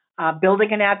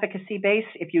 Building an advocacy base,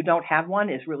 if you don't have one,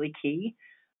 is really key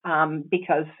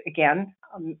because, again,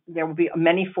 there will be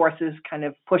many forces kind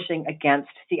of pushing against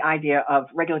the idea of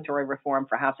regulatory reform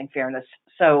for housing fairness.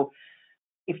 So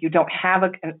if you don't have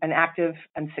an active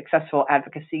and successful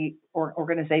advocacy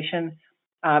organization,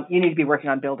 you need to be working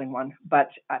on building one. But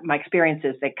my experience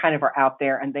is they kind of are out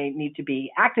there and they need to be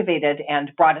activated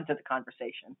and brought into the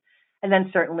conversation. And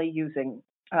then certainly using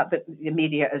the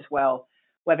media as well,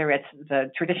 whether it's the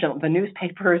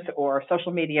newspapers or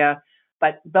social media,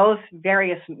 but those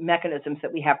various mechanisms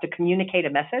that we have to communicate a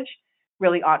message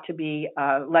really ought to be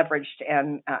leveraged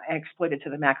and exploited to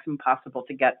the maximum possible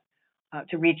to get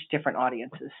to reach different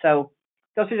audiences. So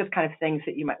those are just kind of things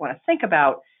that you might want to think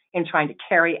about in trying to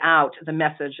carry out the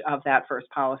message of that first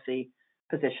policy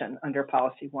position under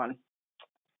Policy 1.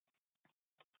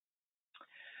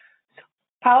 So,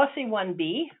 Policy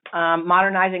 1B,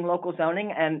 modernizing local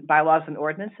zoning and bylaws and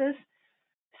ordinances.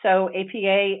 So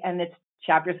APA and its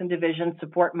chapters and divisions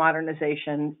support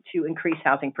modernization to increase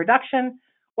housing production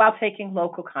while taking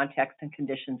local context and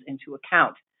conditions into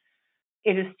account.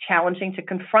 It is challenging to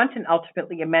confront and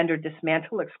ultimately amend or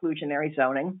dismantle exclusionary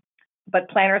zoning, but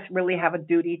planners really have a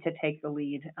duty to take the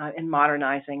lead in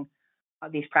modernizing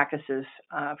these practices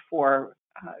for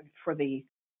the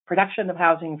production of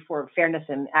housing, for fairness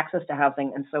and access to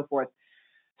housing, and so forth.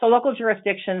 So local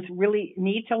jurisdictions really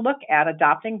need to look at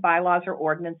adopting bylaws or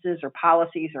ordinances or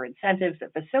policies or incentives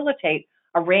that facilitate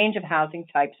a range of housing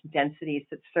types and densities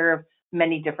that serve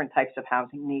many different types of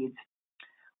housing needs.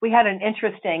 We had an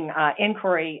interesting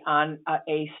inquiry on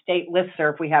a state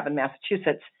listserv we have in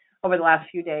Massachusetts over the last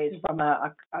few days from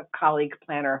a colleague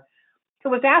planner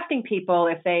who was asking people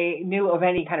if they knew of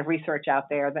any kind of research out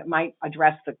there that might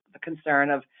address the concern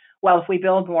of, well, if we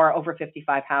build more over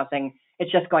 55 housing,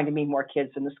 it's just going to mean more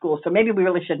kids in the schools. So maybe we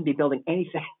really shouldn't be building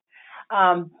anything.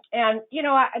 And, you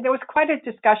know, there was quite a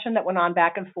discussion that went on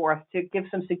back and forth to give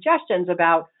some suggestions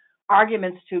about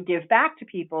arguments to give back to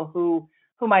people who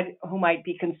might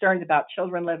be concerned about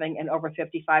children living in over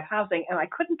 55 housing. And I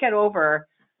couldn't get over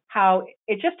how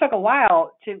it just took a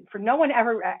while for no one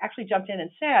ever actually jumped in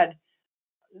and said,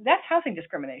 that's housing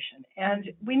discrimination. And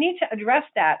we need to address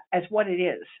that as what it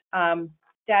is,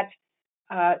 that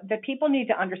people need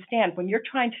to understand when you're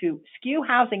trying to skew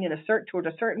housing toward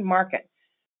a certain market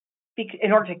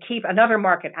in order to keep another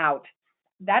market out,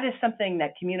 that is something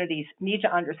that communities need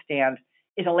to understand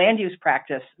is a land use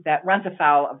practice that runs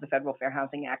afoul of the Federal Fair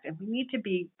Housing Act. And we need to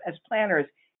be, as planners,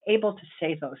 able to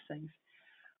say those things.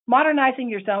 Modernizing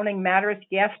your zoning matters,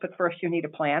 yes, but first you need a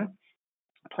plan.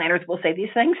 Planners will say these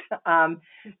things.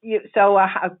 So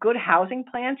a good housing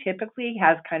plan typically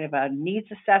has kind of a needs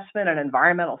assessment, an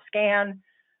environmental scan,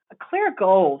 clear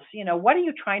goals. You know, what are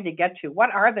you trying to get to?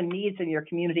 What are the needs in your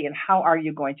community and how are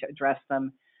you going to address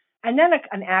them? And then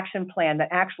an action plan that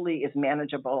actually is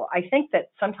manageable. I think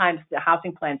that sometimes the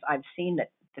housing plans I've seen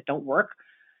that don't work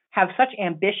have such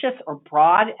ambitious or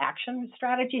broad action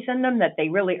strategies in them that they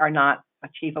really are not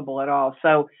achievable at all.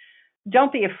 So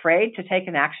don't be afraid to take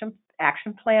an action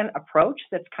plan approach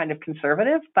that's kind of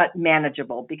conservative but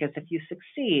manageable, because if you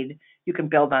succeed, you can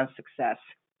build on success.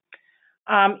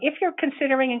 If you're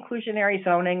considering inclusionary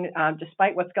zoning,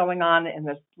 despite what's going on in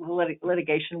the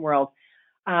litigation world,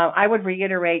 I would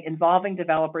reiterate involving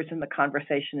developers in the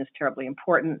conversation is terribly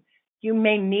important. You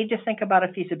may need to think about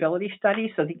a feasibility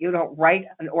study so that you don't write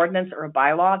an ordinance or a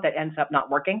bylaw that ends up not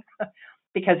working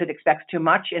because it expects too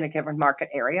much in a given market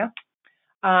area.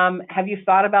 Have you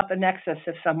thought about the nexus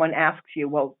if someone asks you,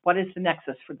 well, what is the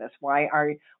nexus for this?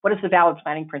 What is the valid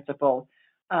planning principle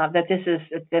that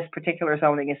this particular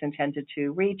zoning is intended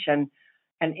to reach, and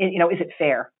you know, is it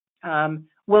fair?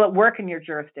 Will it work in your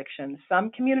jurisdiction?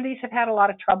 Some communities have had a lot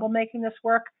of trouble making this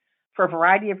work for a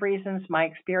variety of reasons. My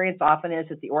experience often is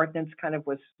that the ordinance kind of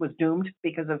was doomed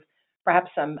because of perhaps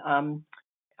some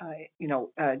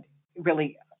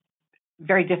really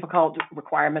very difficult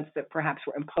requirements that perhaps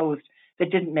were imposed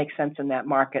that didn't make sense in that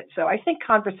market. So I think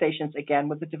conversations, again,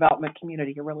 with the development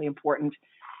community are really important.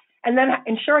 And then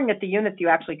ensuring that the units you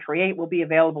actually create will be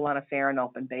available on a fair and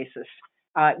open basis.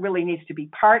 It really needs to be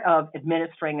part of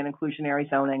administering an inclusionary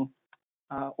zoning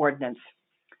ordinance.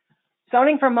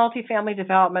 Zoning for multifamily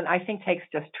development, I think, takes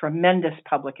just tremendous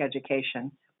public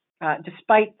education.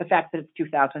 Despite the fact that it's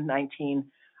 2019,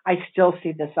 I still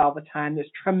see this all the time.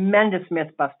 There's tremendous myth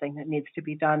busting that needs to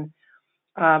be done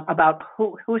about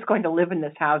who's going to live in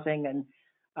this housing, and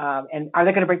are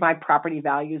they going to bring my property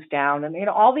values down, and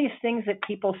all these things that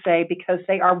people say because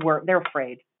they're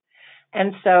afraid.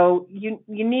 And so you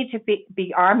need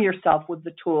to arm yourself with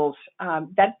the tools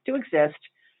that do exist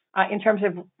in terms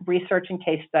of research and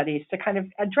case studies to kind of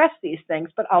address these things.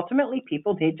 But ultimately,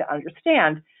 people need to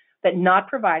understand that not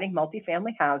providing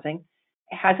multifamily housing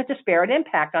has a disparate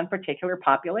impact on particular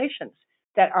populations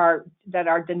that are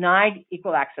denied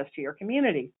equal access to your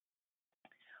community.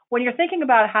 When you're thinking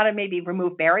about how to maybe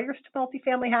remove barriers to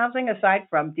multifamily housing, aside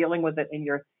from dealing with it in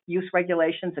your use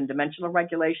regulations and dimensional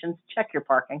regulations, check your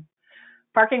parking.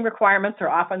 Parking requirements are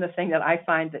often the thing that I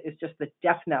find that is just the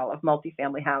death knell of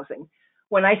multifamily housing.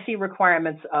 When I see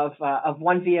requirements of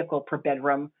one vehicle per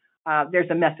bedroom, there's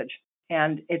a message.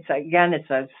 And it's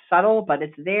a subtle, but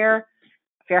it's there,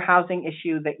 fair housing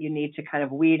issue that you need to kind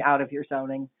of weed out of your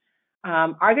zoning.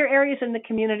 Are there areas in the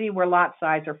community where lot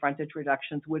size or frontage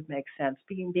reductions would make sense?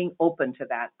 Being open to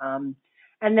that. And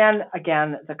then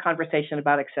again, the conversation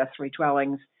about accessory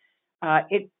dwellings.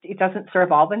 It doesn't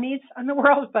serve all the needs in the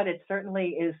world, but it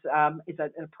certainly is an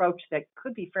approach that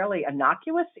could be fairly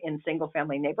innocuous in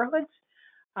single-family neighborhoods.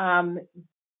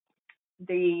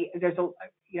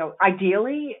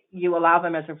 Ideally, you allow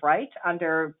them as of right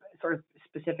under sort of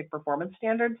specific performance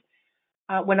standards.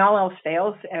 When all else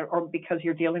fails, or because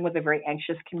you're dealing with a very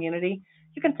anxious community,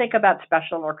 you can think about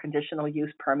special or conditional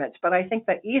use permits. But I think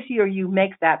the easier you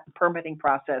make that permitting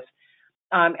process,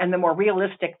 and the more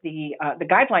realistic the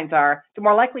guidelines are, the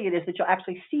more likely it is that you'll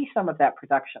actually see some of that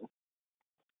production.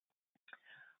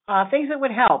 Things that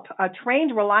would help. A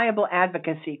trained, reliable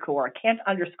advocacy corps. Can't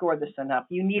underscore this enough.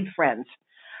 You need friends.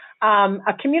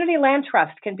 A community land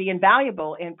trust can be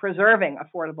invaluable in preserving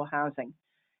affordable housing.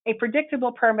 A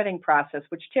predictable permitting process,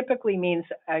 which typically means,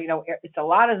 it's a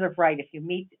lot as of right if you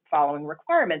meet following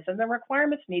requirements, and the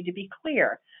requirements need to be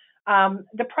clear.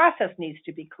 The process needs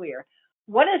to be clear.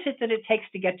 What is it that it takes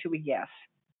to get to a yes?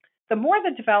 The more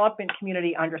the development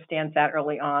community understands that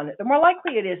early on, the more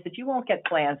likely it is that you won't get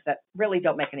plans that really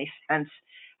don't make any sense,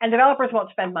 and developers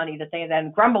won't spend money that they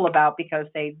then grumble about because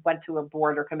they went to a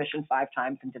board or commission 5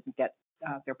 times and didn't get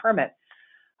their permit.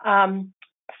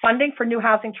 Funding for new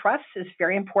housing trusts is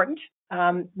very important.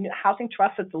 Housing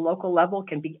trusts at the local level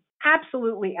can be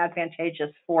absolutely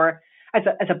advantageous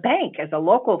as a bank, as a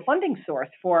local funding source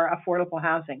for affordable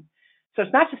housing. So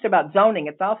it's not just about zoning,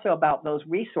 it's also about those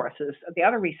resources, the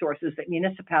other resources that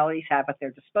municipalities have at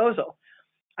their disposal.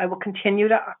 I will continue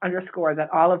to underscore that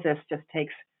all of this just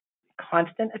takes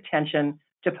constant attention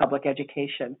to public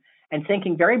education and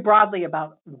thinking very broadly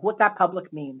about what that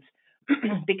public means,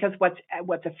 because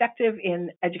what's effective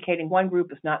in educating one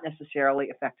group is not necessarily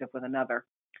effective with another.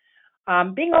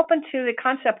 Being open to the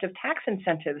concept of tax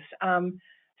incentives.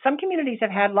 Some communities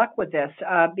have had luck with this,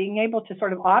 being able to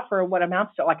sort of offer what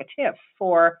amounts to like a TIF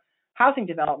for housing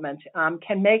development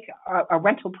can make a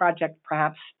rental project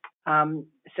perhaps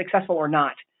successful or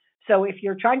not. So if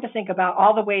you're trying to think about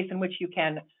all the ways in which you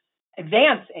can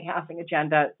advance a housing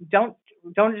agenda, don't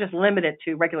just limit it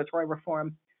to regulatory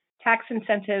reform. Tax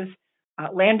incentives,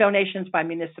 land donations by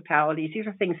municipalities, these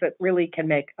are things that really can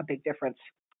make a big difference.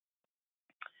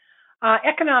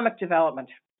 Economic development.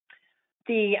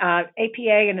 The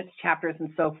APA and its chapters and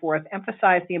so forth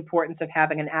emphasize the importance of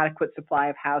having an adequate supply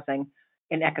of housing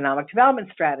in economic development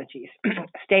strategies.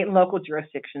 State and local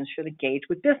jurisdictions should engage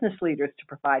with business leaders to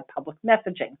provide public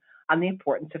messaging on the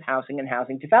importance of housing and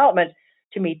housing development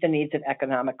to meet the needs of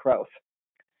economic growth.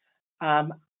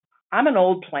 I'm an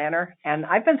old planner, and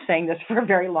I've been saying this for a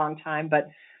very long time, but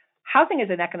housing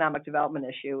is an economic development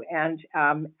issue, and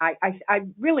I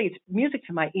really, it's music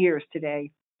to my ears today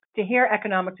to hear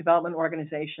economic development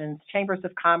organizations, chambers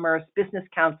of commerce, business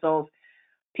councils,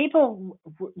 people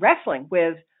wrestling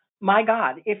with, my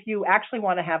God, if you actually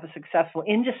want to have a successful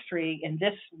industry in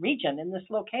this region, in this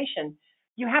location,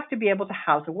 you have to be able to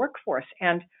house a workforce.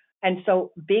 And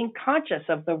so being conscious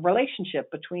of the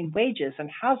relationship between wages and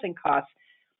housing costs,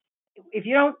 if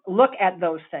you don't look at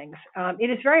those things, it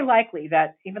is very likely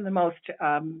that even the most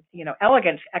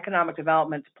elegant economic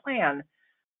development plan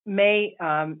may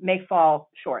fall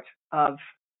short of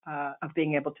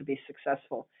being able to be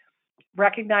successful.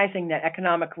 Recognizing that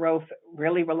economic growth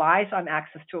really relies on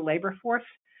access to a labor force.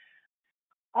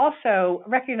 Also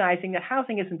recognizing that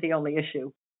housing isn't the only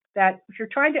issue. That if you're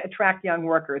trying to attract young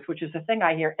workers, which is the thing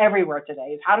I hear everywhere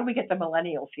today, is how do we get the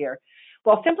millennials here?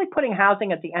 Well, simply putting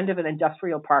housing at the end of an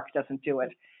industrial park doesn't do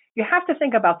it. You have to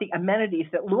think about the amenities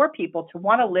that lure people to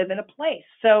want to live in a place.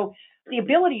 So the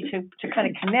ability to kind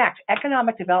of connect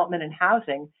economic development and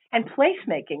housing and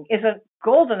placemaking is a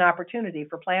golden opportunity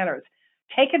for planners.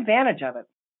 Take advantage of it.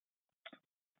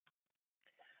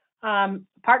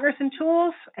 Partners and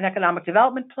tools, an economic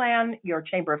development plan, your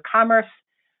Chamber of Commerce,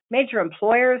 major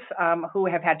employers who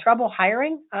have had trouble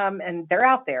hiring, and they're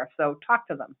out there, so talk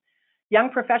to them. Young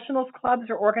professionals clubs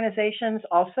or organizations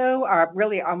also are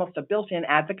really almost a built-in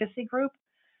advocacy group.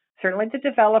 Certainly the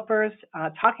developers,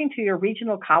 talking to your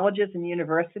regional colleges and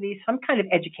universities, some kind of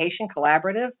education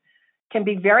collaborative can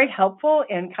be very helpful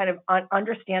in kind of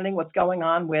understanding what's going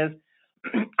on with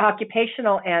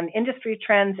occupational and industry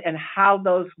trends and how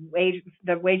the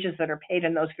wages that are paid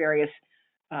in those various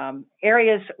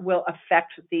areas will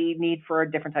affect the need for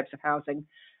different types of housing,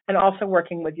 and also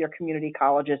working with your community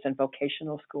colleges and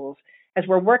vocational schools. As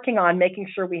we're working on making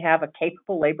sure we have a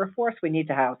capable labor force, we need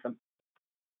to house them.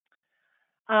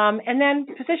 And then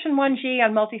position 1G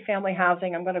on multifamily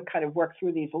housing. I'm going to kind of work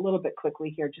through these a little bit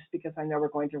quickly here just because I know we're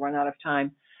going to run out of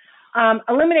time.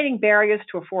 Eliminating barriers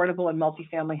to affordable and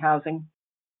multifamily housing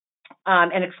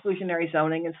and exclusionary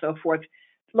zoning and so forth.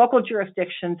 Local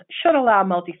jurisdictions should allow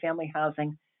multifamily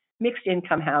housing, mixed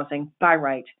income housing by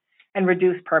right, and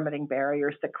reduce permitting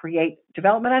barriers that create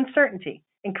development uncertainty,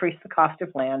 increase the cost of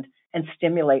land, and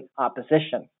stimulate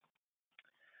opposition.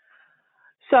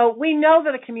 So we know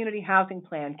that a community housing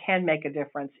plan can make a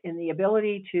difference in the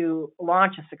ability to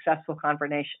launch a successful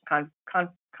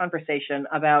conversation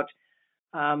about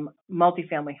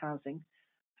multifamily housing.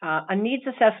 A needs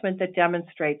assessment that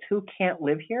demonstrates who can't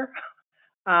live here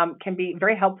can be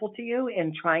very helpful to you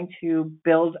in trying to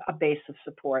build a base of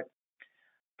support.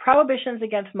 Prohibitions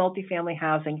against multifamily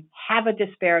housing have a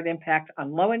disparate impact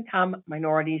on low-income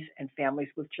minorities and families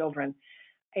with children.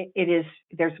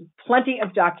 There's plenty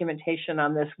of documentation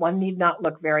on this. One need not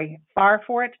look very far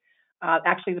for it.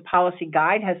 Actually, the policy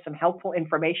guide has some helpful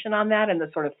information on that and the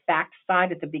sort of fact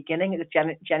side at the beginning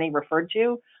that Jenny referred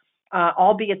to,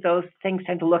 albeit those things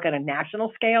tend to look at a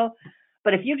national scale.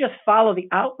 But if you just follow the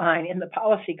outline in the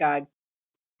policy guide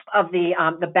of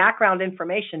the background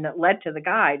information that led to the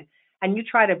guide, and you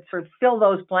try to sort of fill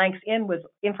those blanks in with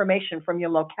information from your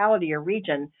locality or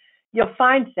region, you'll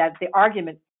find that the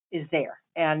argument is there.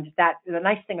 And that the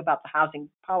nice thing about the housing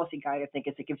policy guide, I think,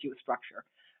 is it gives you a structure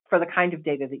for the kind of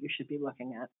data that you should be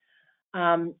looking at.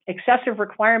 Excessive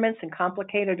requirements and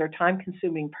complicated or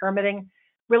time-consuming permitting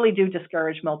really do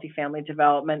discourage multifamily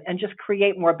development and just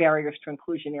create more barriers to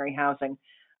inclusionary housing.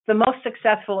 The most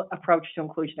successful approach to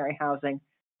inclusionary housing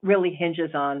really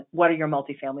hinges on what are your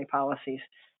multifamily policies.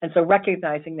 And so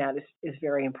recognizing that is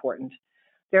very important.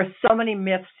 There's so many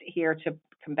myths here to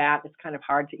combat. It's kind of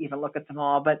hard to even look at them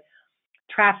all, but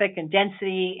traffic and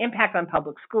density, impact on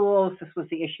public schools. This was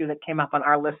the issue that came up on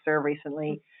our listserv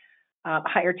recently.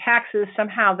 Higher taxes,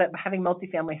 somehow that having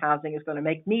multifamily housing is going to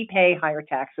make me pay higher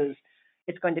taxes.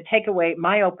 It's going to take away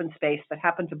my open space that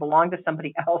happened to belong to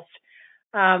somebody else.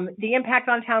 The impact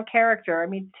on town character. I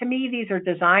mean, to me, these are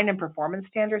design and performance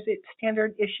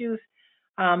standard issues.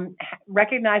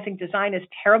 Recognizing design is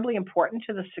terribly important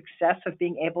to the success of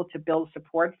being able to build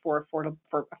support for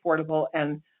affordable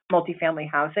and multifamily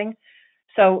housing.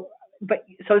 So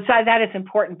that is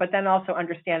important, but then also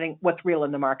understanding what's real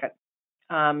in the market,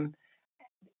 and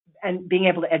being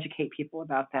able to educate people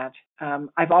about that.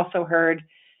 I've also heard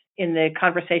in the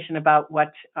conversation about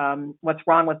what's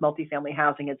wrong with multifamily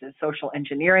housing is it's social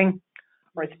engineering,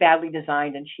 or it's badly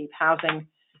designed and cheap housing.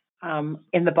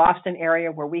 In the Boston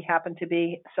area where we happen to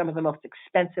be, some of the most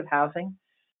expensive housing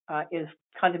is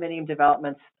condominium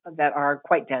developments that are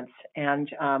quite dense, and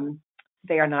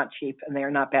they are not cheap and they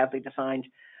are not badly designed.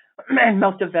 And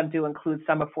most of them do include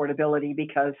some affordability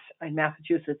because in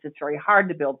Massachusetts, it's very hard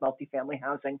to build multifamily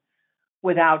housing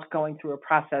without going through a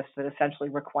process that essentially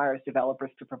requires developers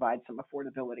to provide some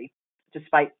affordability,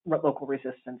 despite local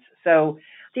resistance. So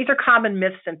these are common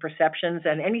myths and perceptions,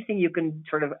 and anything you can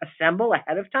sort of assemble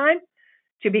ahead of time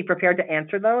to be prepared to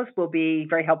answer those will be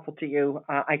very helpful to you,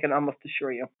 I can almost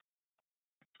assure you.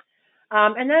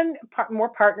 And then more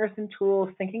partners and tools,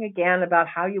 thinking again about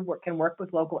how you can work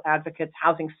with local advocates,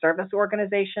 housing service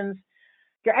organizations.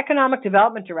 Your economic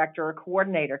development director or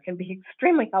coordinator can be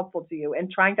extremely helpful to you in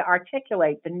trying to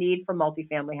articulate the need for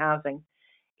multifamily housing.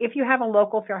 If you have a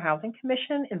local fair housing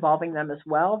commission involving them as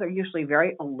well, they're usually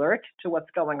very alert to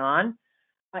what's going on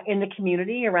in the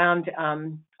community around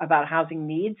about housing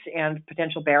needs and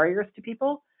potential barriers to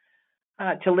people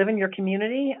to live in your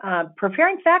community.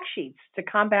 Preparing fact sheets to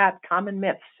combat common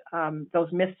myths,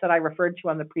 those myths that I referred to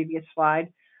on the previous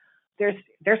slide.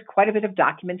 There's quite a bit of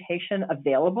documentation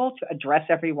available to address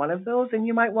every one of those, and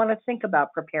you might want to think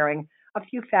about preparing a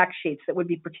few fact sheets that would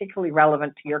be particularly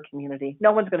relevant to your community.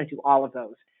 No one's going to do all of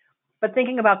those, but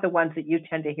thinking about the ones that you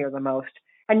tend to hear the most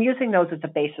and using those as a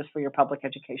basis for your public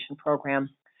education program.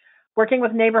 Working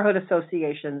with neighborhood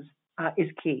associations is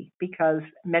key because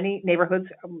many neighborhoods,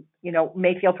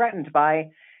 may feel threatened by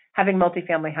having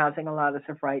multifamily housing allowed as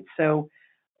of right. So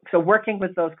working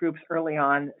with those groups early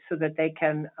on so that they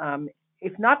can,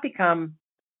 if not become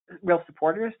real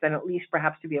supporters, then at least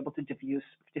perhaps to be able to diffuse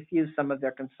some of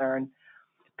their concern.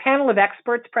 Panel of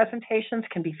experts presentations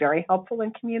can be very helpful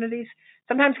in communities.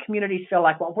 Sometimes communities feel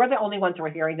like, well, we're the only ones who are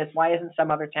hearing this. Why isn't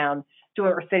some other town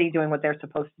or city doing what they're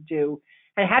supposed to do?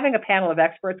 And having a panel of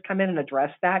experts come in and address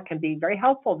that can be very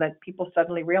helpful, that people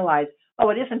suddenly realize, oh,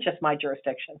 it isn't just my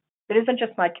jurisdiction. It isn't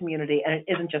just my community, and it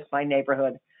isn't just my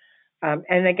neighborhood.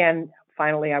 And again,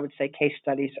 finally, I would say case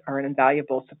studies are an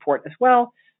invaluable support as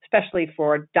well, especially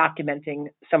for documenting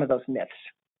some of those myths.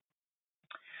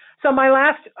 So my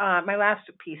last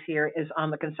piece here is on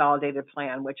the consolidated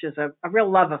plan, which is a real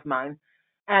love of mine.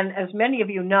 And as many of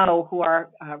you know who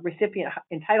are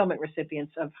entitlement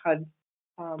recipients of HUD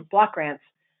block grants,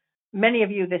 many of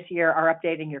you this year are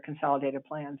updating your consolidated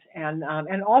plans. And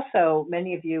also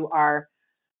many of you are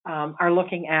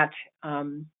looking at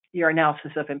your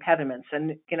analysis of impediments.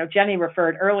 And, Jenny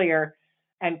referred earlier,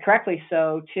 and correctly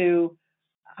so, to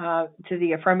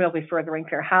the affirmatively furthering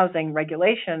fair housing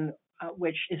regulation,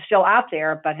 which is still out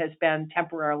there, but has been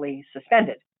temporarily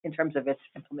suspended in terms of its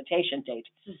implementation date.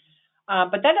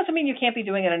 But that doesn't mean you can't be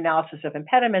doing an analysis of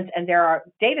impediments, and there are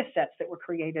data sets that were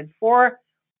created for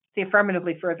the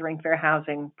affirmatively furthering fair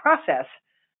housing process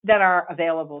that are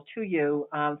available to you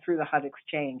through the HUD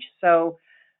exchange. So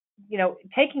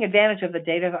taking advantage of the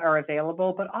data that are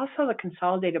available, but also the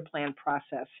consolidated plan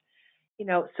process.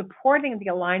 Supporting the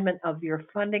alignment of your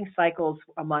funding cycles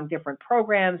among different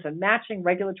programs and matching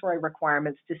regulatory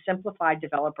requirements to simplify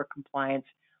developer compliance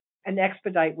and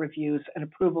expedite reviews and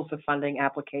approvals of funding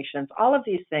applications. All of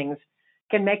these things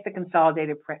can make the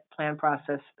consolidated plan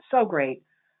process so great.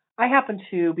 I happen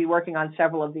to be working on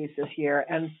several of these this year,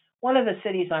 and one of the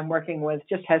cities I'm working with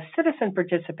just has citizen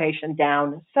participation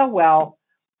down so well.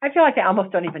 I feel like they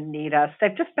almost don't even need us.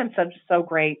 They've just been so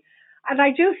great. And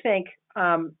I do think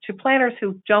to planners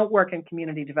who don't work in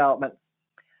community development,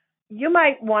 you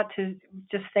might want to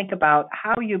just think about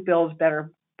how you build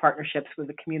better partnerships with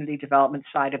the community development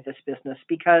side of this business,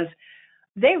 because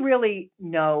they really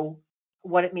know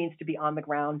what it means to be on the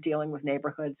ground dealing with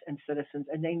neighborhoods and citizens,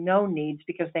 and they know needs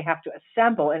because they have to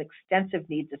assemble an extensive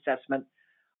needs assessment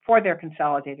for their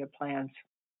consolidated plans,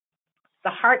 the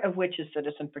heart of which is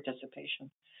citizen participation.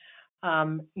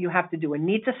 You have to do a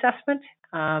needs assessment,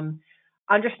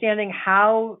 understanding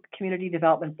how community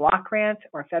development block grant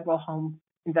or federal home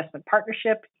investment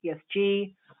partnership,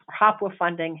 ESG, or HOPWA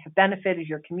funding have benefited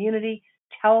your community.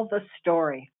 Tell the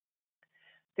story.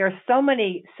 There are so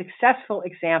many successful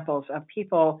examples of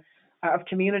people, of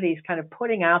communities kind of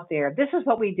putting out there, this is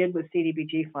what we did with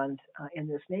CDBG funds in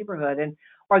this neighborhood,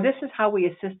 or this is how we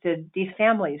assisted these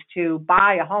families to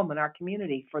buy a home in our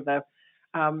community for that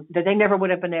they never would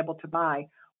have been able to buy.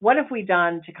 What have we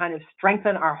done to kind of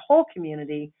strengthen our whole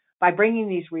community by bringing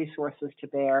these resources to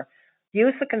bear?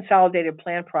 Use the consolidated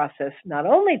plan process not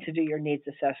only to do your needs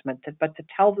assessment, but to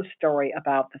tell the story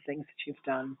about the things that you've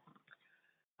done.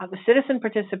 The citizen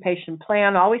participation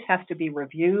plan always has to be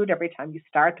reviewed every time you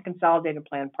start the consolidated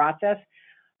plan process.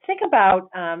 Think about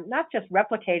not just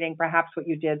replicating perhaps what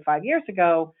you did 5 years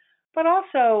ago, but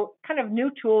also kind of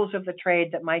new tools of the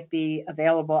trade that might be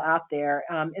available out there.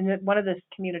 One of the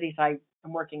communities I'm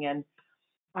working in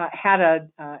had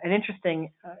an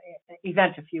interesting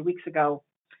event a few weeks ago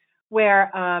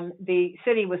where the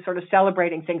city was sort of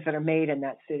celebrating things that are made in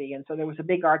that city. And so there was a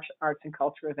big arts and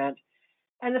culture event.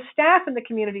 And the staff in the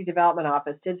community development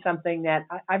office did something that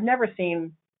I've never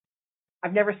seen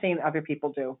other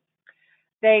people do.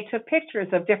 They took pictures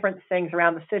of different things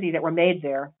around the city that were made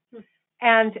there,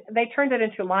 and they turned it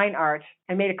into line art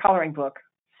and made a coloring book.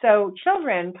 So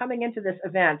children coming into this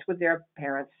event with their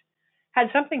parents had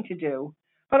something to do,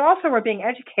 but also were being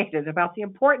educated about the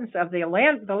importance of the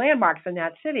landmarks in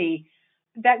that city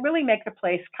that really make the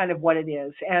place kind of what it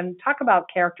is, and talk about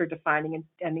character defining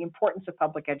and the importance of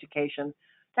public education.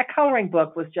 That coloring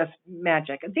book was just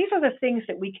magic. And these are the things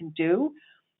that we can do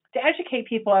to educate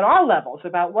people at all levels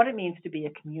about what it means to be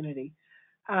a community.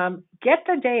 Get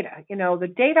the data.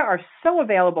 The data are so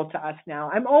available to us now.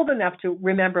 I'm old enough to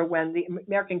remember when the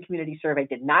American Community Survey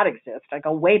did not exist. I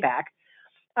go way back.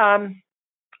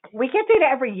 We get data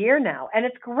every year now, and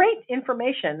it's great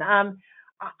information.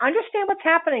 Understand what's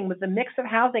happening with the mix of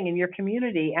housing in your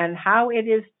community and how it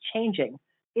is changing.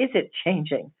 Is it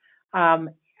changing?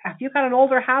 If you've got an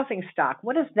older housing stock,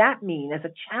 what does that mean as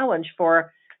a challenge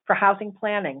for housing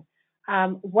planning?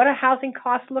 What do housing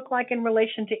costs look like in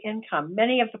relation to income?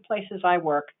 Many of the places I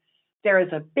work, there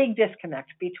is a big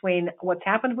disconnect between what's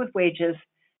happened with wages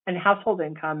and household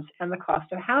incomes and the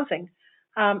cost of housing.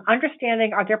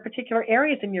 Understanding, are there particular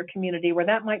areas in your community where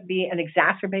that might be an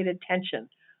exacerbated tension?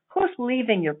 Who's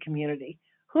leaving your community?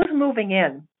 Who's moving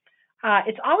in?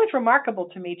 It's always remarkable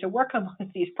to me to work on one of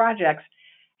these projects,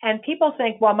 and people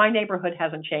think, well, my neighborhood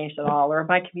hasn't changed at all, or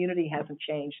my community hasn't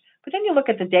changed. But then you look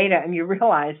at the data and you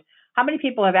realize how many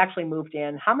people have actually moved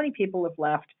in, how many people have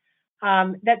left,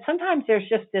 that sometimes there's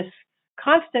just this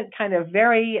constant kind of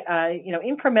very,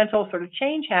 incremental sort of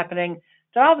change happening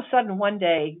that all of a sudden one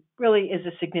day really is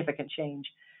a significant change.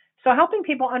 So helping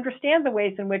people understand the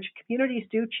ways in which communities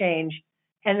do change,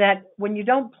 and that when you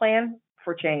don't plan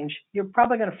for change, you're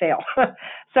probably going to fail.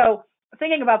 So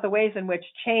thinking about the ways in which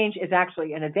change is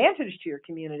actually an advantage to your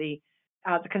community,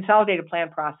 the consolidated plan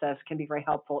process can be very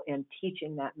helpful in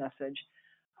teaching that message.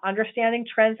 Understanding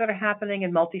trends that are happening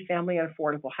in multifamily and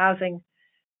affordable housing,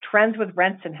 trends with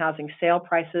rents and housing sale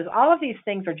prices, all of these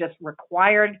things are just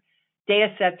required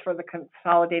data sets for the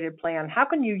consolidated plan. How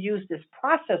can you use this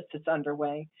process that's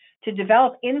underway to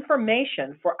develop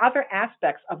information for other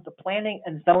aspects of the planning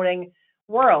and zoning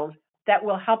world that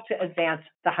will help to advance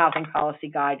the housing policy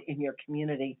guide in your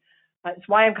community? It's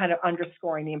why I'm kind of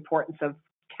underscoring the importance of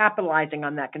capitalizing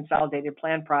on that consolidated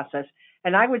plan process.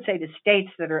 And I would say to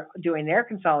states that are doing their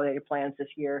consolidated plans this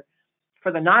year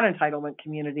for the non-entitlement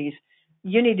communities,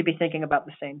 you need to be thinking about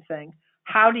the same thing.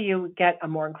 How do you get a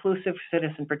more inclusive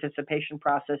citizen participation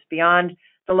process beyond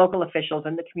the local officials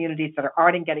and the communities that are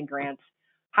already getting grants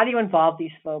How do you involve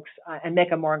these folks and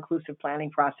make a more inclusive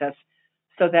planning process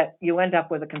so that you end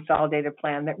up with a consolidated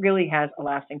plan that really has a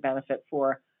lasting benefit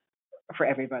for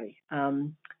everybody?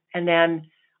 And then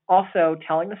also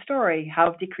telling the story,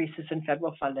 how decreases in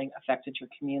federal funding affected your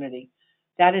community.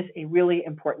 That is a really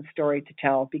important story to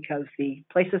tell because the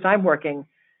places I'm working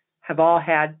have all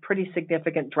had pretty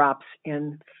significant drops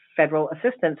in federal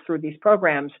assistance through these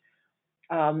programs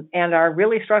and are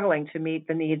really struggling to meet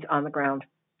the needs on the ground.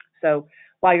 So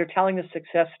while you're telling the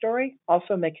success story,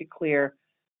 also make it clear,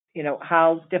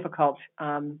 how difficult,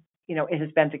 it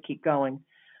has been to keep going.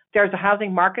 There's a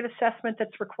housing market assessment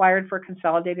that's required for a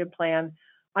consolidated plan,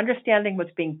 understanding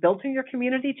what's being built in your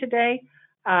community today,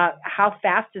 how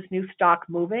fast is new stock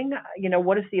moving,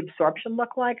 what does the absorption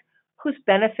look like, who's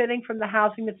benefiting from the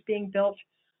housing that's being built,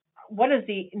 what is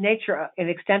the nature and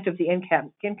extent of the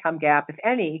income gap, if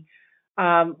any,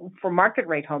 for market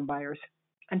rate home buyers,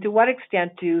 and to what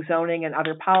extent do zoning and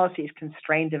other policies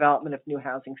constrain development of new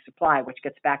housing supply, which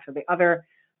gets back to the other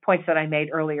points that I made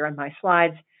earlier in my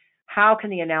slides. How can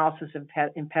the analysis of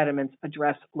impediments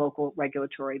address local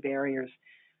regulatory barriers?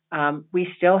 We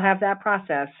still have that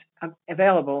process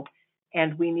available,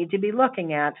 and we need to be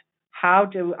looking at how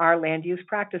do our land use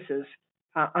practices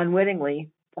unwittingly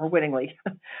or wittingly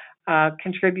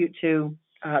contribute to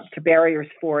barriers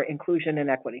for inclusion and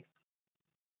equity.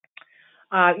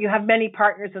 You have many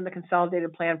partners in the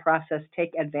consolidated plan process.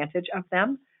 Take advantage of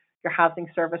them. Your housing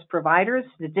service providers,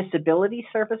 the disability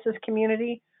services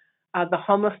community, the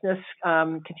homelessness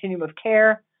continuum of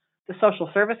care, the social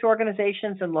service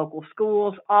organizations and local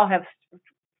schools all have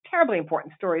terribly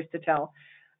important stories to tell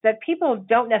that people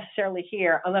don't necessarily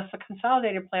hear unless the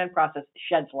consolidated plan process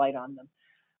sheds light on them.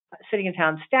 City and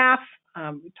town staff,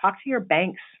 talk to your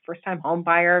banks, first-time home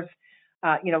buyers,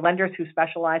 lenders who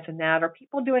specialize in that, or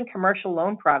people doing commercial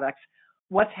loan products.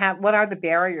 What are the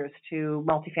barriers to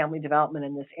multifamily development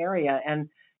in this area, and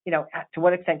to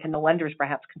what extent can the lenders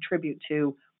perhaps contribute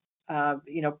to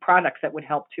products that would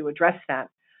help to address that?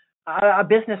 A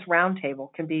business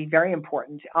roundtable can be very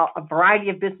important. A variety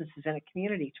of businesses in a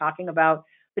community talking about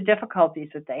the difficulties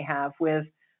that they have with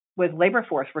labor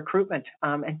force recruitment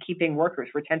and keeping workers,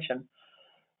 retention.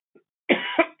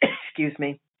 Excuse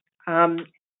me.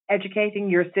 Educating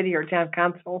your city or town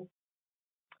council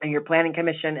and your planning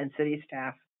commission and city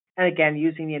staff. And again,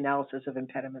 using the analysis of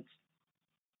impediments.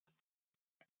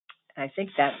 And I think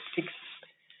that speaks.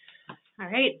 All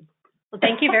right. Well,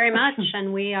 thank you very much.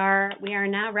 And we are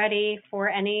now ready for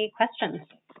any questions.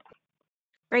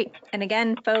 Great. And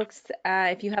again, folks,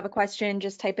 if you have a question,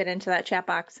 just type it into that chat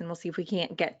box and we'll see if we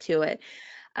can't get to it.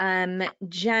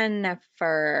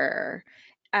 Jennifer,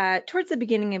 towards the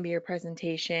beginning of your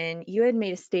presentation, you had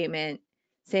made a statement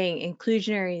saying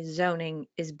inclusionary zoning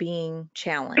is being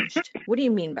challenged. What do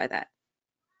you mean by that?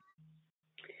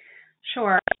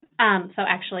 Sure. So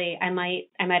actually, I might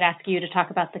ask you to talk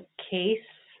about the case,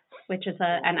 which is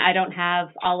and I don't have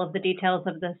all of the details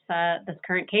of this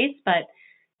current case, but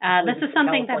this is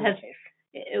something that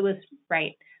it was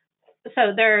right.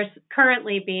 So there's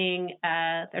currently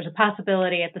there's a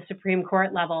possibility at the Supreme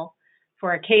Court level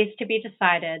for a case to be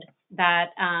decided that,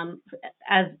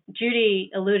 as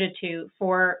Judy alluded to,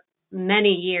 for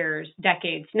many years,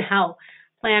 decades now,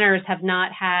 planners have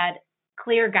not had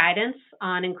clear guidance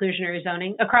on inclusionary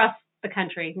zoning across the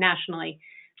country, nationally.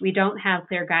 We don't have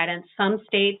clear guidance. Some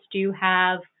states do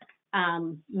have,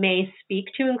 may speak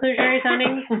to inclusionary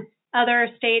zoning. Other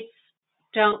states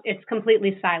don't. It's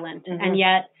completely silent. Mm-hmm. And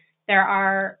yet there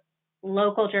are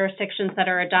local jurisdictions that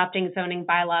are adopting zoning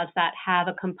bylaws that have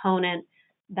a component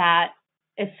that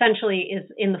essentially is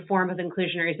in the form of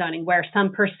inclusionary zoning, where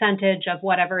some percentage of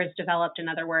whatever is developed, in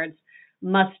other words,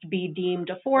 must be deemed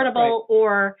affordable,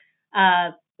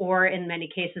 right. Or in many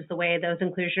cases, the way those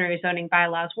inclusionary zoning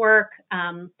bylaws work,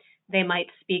 they might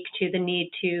speak to the need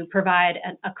to provide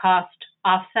a cost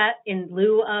offset in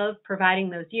lieu of providing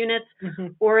those units, mm-hmm.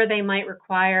 or they might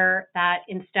require that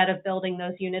instead of building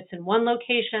those units in one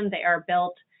location, they are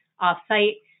built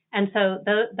off-site. And so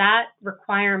that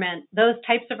requirement, those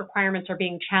types of requirements are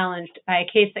being challenged by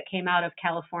a case that came out of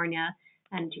California.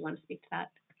 And do you want to speak to that?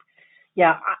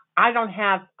 Yeah, I don't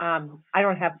have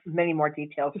many more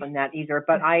details on that either,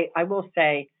 but I will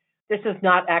say this is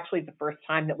not actually the first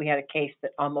time that we had a case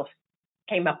that almost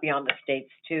came up beyond the states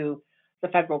to the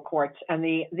federal courts. And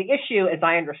the issue, as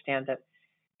I understand it,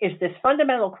 is this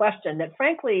fundamental question that,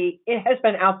 frankly, it has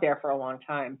been out there for a long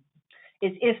time,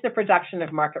 is the production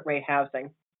of market rate housing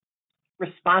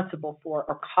responsible for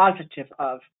or causative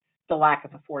of the lack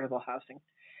of affordable housing?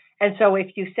 And so if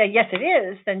you say, yes, it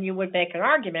is, then you would make an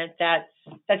argument that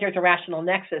there's a rational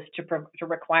nexus to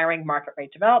requiring market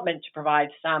rate development to provide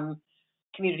some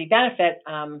community benefit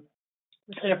in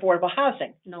affordable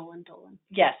housing. Nolan Dolan.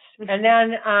 Yes, and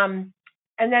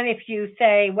then if you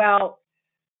say, well,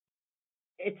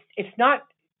 it's not,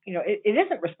 it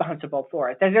isn't responsible for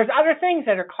it. There's other things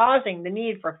that are causing the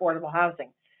need for affordable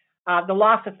housing, the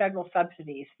loss of federal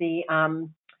subsidies, the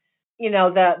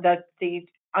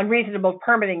unreasonable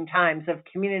permitting times of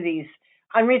communities,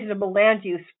 unreasonable land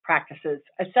use practices,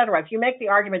 et cetera. If you make the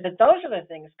argument that those are the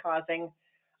things causing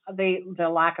the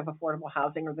lack of affordable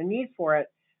housing or the need for it,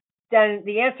 then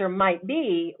the answer might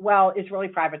be, well, is really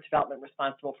private development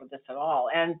responsible for this at all?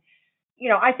 And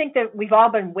I think that we've all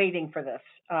been waiting for this.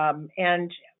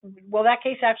 And will that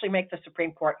case actually make the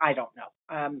Supreme Court? I don't know.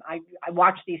 I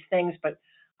watch these things, but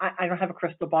I don't have a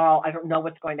crystal ball. I don't know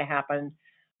what's going to happen.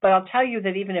 But I'll tell you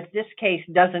that even if this case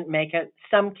doesn't make it,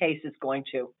 some case is going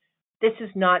to. This is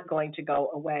not going to go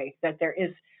away, that there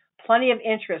is plenty of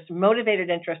interest,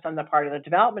 motivated interest on the part of the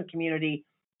development community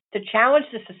to challenge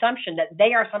this assumption that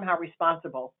they are somehow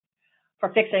responsible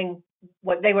for fixing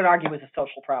what they would argue is a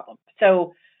social problem.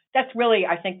 So that's really,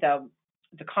 I think, the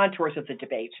contours of the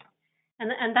debate.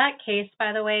 And that case,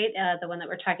 by the way, the one that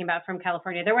we're talking about from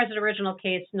California, there was an original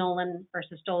case, Nolan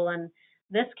versus Dolan.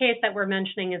 This case that we're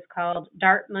mentioning is called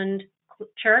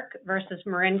Dartmouth-Chirk versus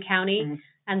Marin County,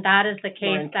 and that is the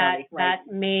case that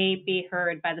may be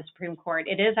heard by the Supreme Court.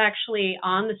 It is actually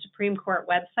on the Supreme Court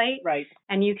website, right?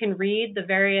 And you can read the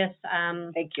various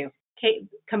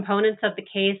components of the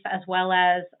case, as well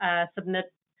as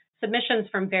submissions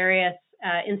from various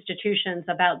institutions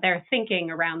about their thinking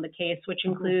around the case, which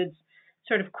includes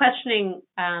sort of questioning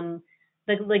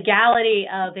the legality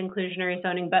of inclusionary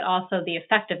zoning, but also the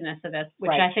effectiveness of it,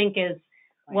 which I think is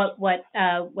what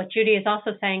Judy is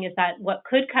also saying, is that what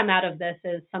could come out of this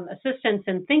is some assistance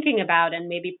in thinking about and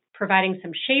maybe providing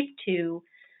some shape to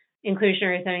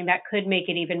inclusionary zoning that could make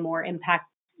it even more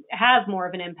have more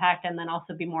of an impact, and then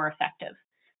also be more effective.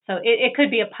 So it could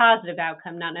be a positive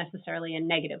outcome, not necessarily a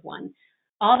negative one.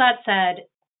 All that said,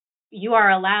 you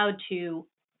are allowed to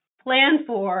plan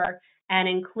for and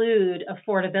include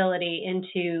affordability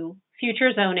into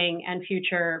future zoning and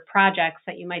future projects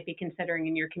that you might be considering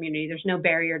in your community. There's no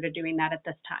barrier to doing that at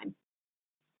this time.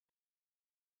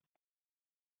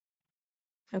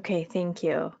 Okay, thank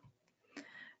you.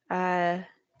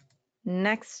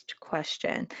 Next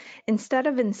question. Instead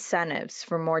of incentives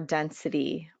for more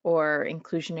density or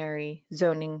inclusionary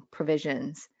zoning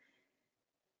provisions,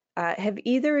 have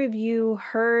either of you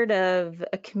heard of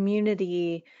a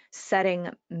community setting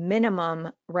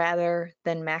minimum rather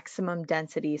than maximum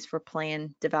densities for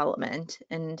planned development,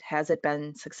 and has it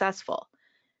been successful?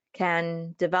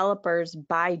 Can developers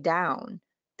buy down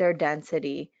their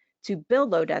density to build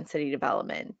low density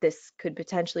development? This could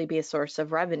potentially be a source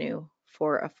of revenue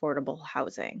for affordable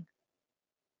housing.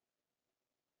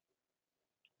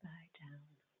 Buy down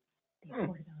the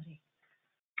affordability.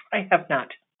 I have not.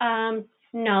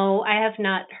 No, I have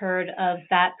not heard of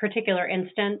that particular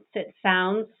instance. It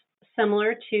sounds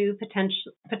similar to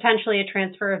potentially a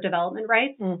transfer of development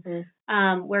rights,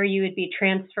 where you would be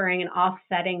transferring and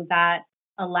offsetting that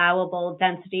allowable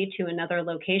density to another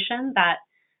location.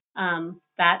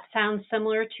 That sounds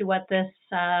similar to what this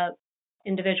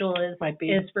individual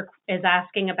is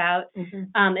asking about.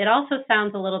 It also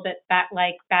sounds a little bit back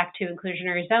to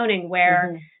inclusionary zoning,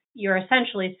 where you're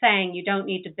essentially saying you don't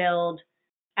need to build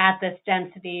at this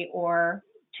density or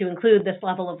to include this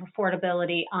level of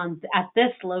affordability at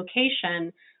this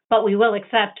location, but we will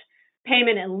accept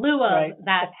payment in lieu of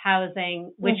that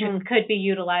housing, which could be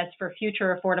utilized for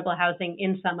future affordable housing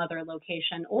in some other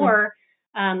location, or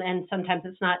and sometimes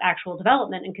it's not actual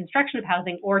development and construction of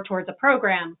housing, or towards a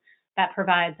program that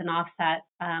provides an offset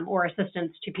or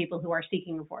assistance to people who are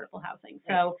seeking affordable housing.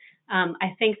 So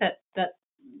I think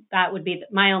that would be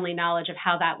my only knowledge of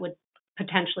how that would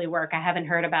potentially work. I haven't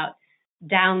heard about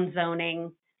down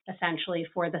zoning essentially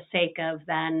for the sake of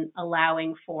then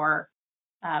allowing for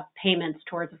payments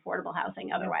towards affordable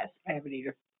housing otherwise. I haven't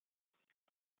either.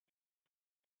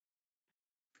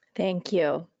 Thank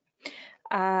you.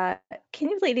 Can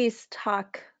you ladies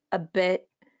talk a bit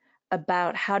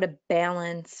about how to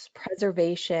balance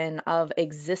preservation of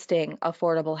existing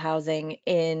affordable housing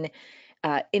in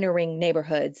inner ring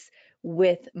neighborhoods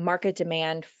with market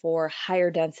demand for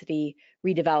higher density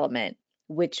redevelopment,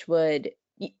 which would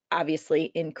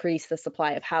obviously increase the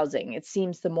supply of housing? It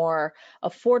seems the more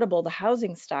affordable the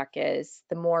housing stock is,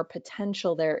 the more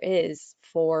potential there is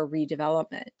for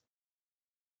redevelopment.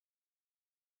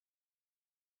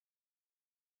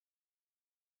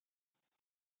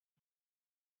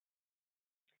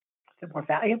 More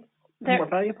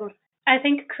valuable. I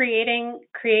think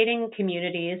creating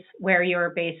communities where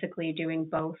you're basically doing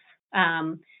both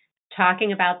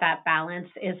talking about that balance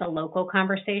is a local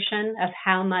conversation of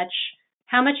how much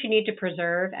you need to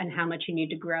preserve and how much you need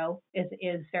to grow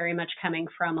is very much coming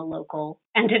from a local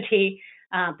entity,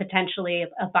 potentially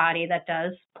a body that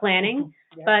does planning,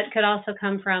 but could also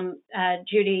come from,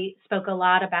 Judy spoke a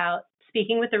lot about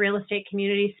speaking with the real estate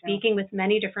community, speaking with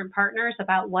many different partners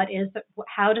about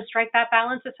how to strike that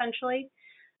balance essentially,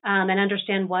 and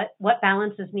understand what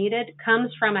balance is needed,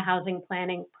 comes from a housing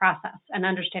planning process and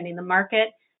understanding the market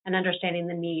and understanding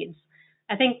the needs.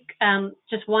 I think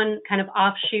just one kind of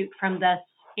offshoot from this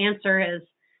answer is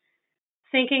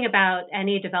thinking about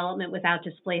any development without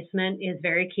displacement is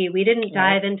very key. We didn't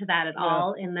dive into that at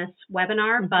all in this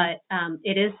webinar, but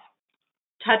it is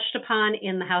touched upon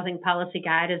in the Housing Policy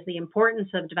Guide as the importance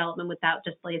of development without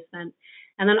displacement.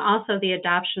 And then also the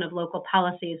adoption of local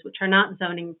policies, which are not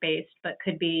zoning based, but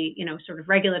could be, sort of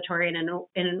regulatory in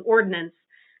an ordinance,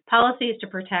 policies to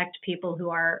protect people who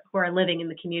are living in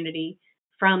the community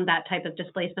from that type of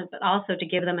displacement, but also to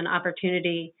give them an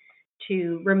opportunity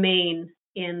to remain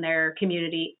in their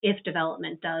community if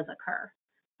development does occur.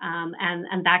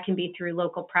 And that can be through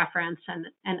local preference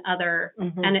and other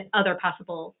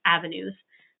possible avenues.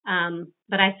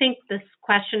 But I think this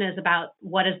question is about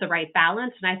what is the right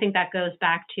balance. And I think that goes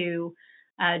back to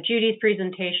Judy's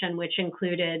presentation, which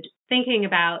included thinking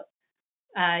about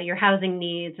your housing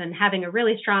needs and having a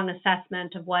really strong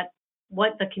assessment of what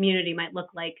the community might look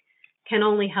like can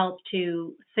only help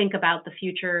to think about the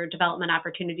future development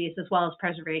opportunities as well as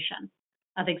preservation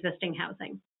of existing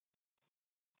housing.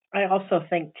 I also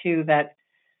think, too, that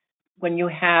when you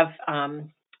have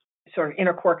sort of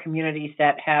inner core communities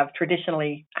that have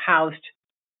traditionally housed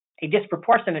a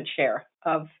disproportionate share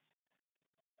of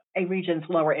a region's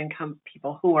lower income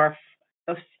people,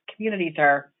 those communities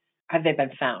have they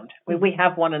been found? We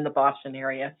have one in the Boston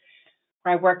area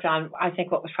where I worked on, I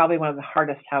think, what was probably one of the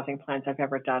hardest housing plans I've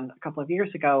ever done a couple of years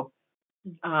ago,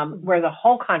 where the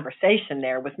whole conversation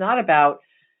there was not about,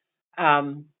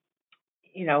 how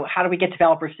do we get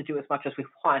developers to do as much as we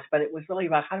want, but it was really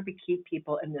about how do we keep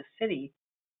people in this city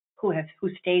who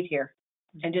stayed here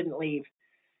and didn't leave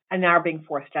and now are being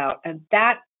forced out. And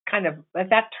that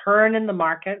turn in the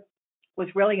market was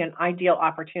really an ideal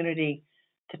opportunity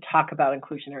to talk about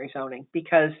inclusionary zoning,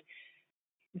 because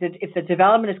if the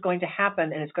development is going to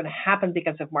happen and it's going to happen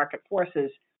because of market forces,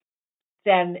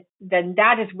 then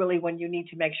that is really when you need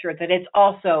to make sure that it's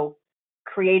also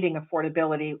creating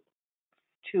affordability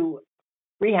to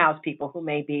rehouse people who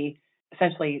may be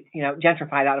essentially,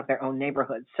 gentrified out of their own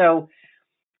neighborhoods. So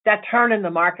that turn in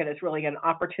the market is really an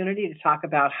opportunity to talk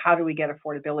about how do we get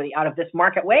affordability out of this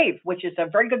market wave, which is a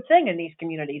very good thing in these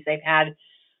communities. They've had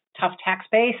tough tax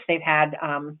base, they've had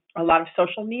a lot of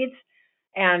social needs,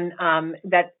 and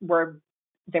they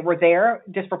were there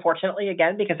disproportionately,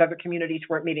 again, because other communities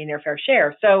weren't meeting their fair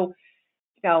share. So,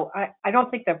 I don't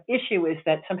think the issue is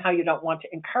that somehow you don't want to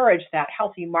encourage that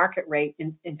healthy market rate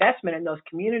investment in those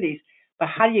communities, but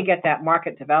how do you get that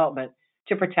market development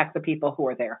to protect the people who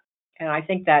are there? And I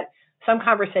think that some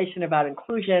conversation about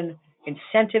inclusion,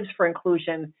 incentives for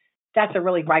inclusion, that's a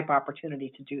really ripe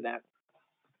opportunity to do that.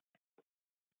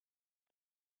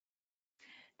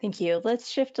 Thank you. Let's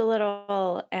shift a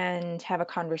little and have a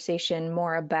conversation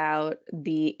more about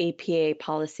the APA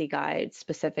policy guide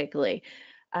specifically.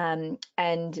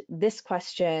 And this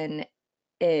question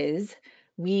is,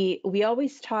 we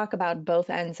always talk about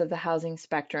both ends of the housing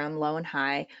spectrum, low and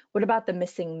high. What about the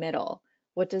missing middle?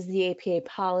 What does the APA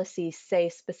policy say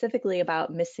specifically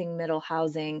about missing middle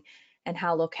housing and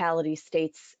how localities,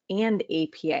 states, and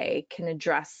APA can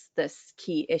address this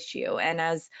key issue? And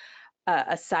as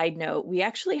a side note, we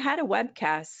actually had a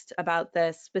webcast about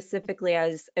this specifically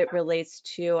as it relates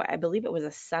to, I believe it was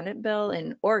a Senate bill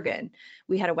in Oregon.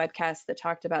 We had a webcast that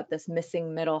talked about this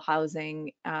missing middle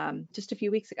housing just a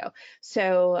few weeks ago.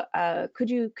 So could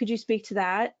you speak to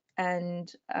that? And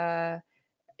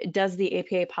does the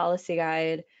APA policy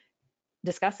guide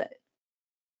discuss it?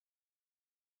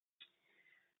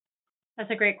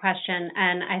 That's a great question.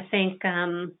 And I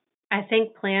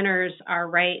think planners are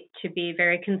right to be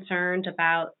very concerned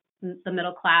about the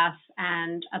middle class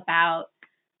and about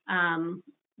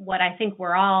what I think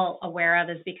we're all aware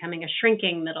of as becoming a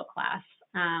shrinking middle class.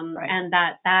 Right. And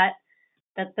that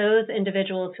those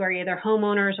individuals who are either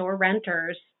homeowners or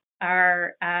renters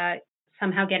are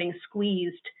somehow getting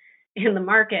squeezed in the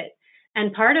market.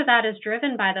 And part of that is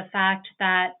driven by the fact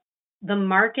that the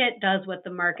market does what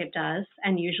the market does,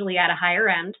 and usually at a higher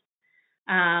end,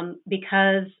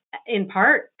 because in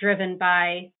part driven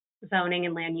by zoning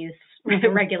and land use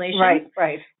regulations.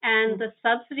 Right. And the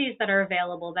subsidies that are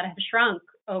available that have shrunk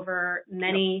over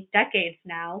many decades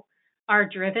now are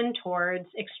driven towards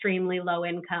extremely low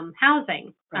income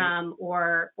housing, Right.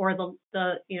 or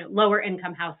the lower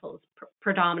income households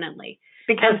predominantly.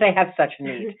 Because they have such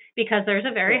need. Because there's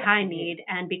a very high need,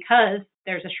 and because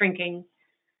there's a shrinking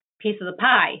piece of the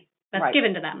pie that's Right.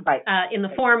 given to them Right. In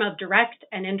the form of direct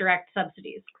and indirect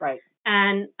subsidies. Right.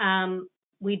 And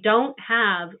we don't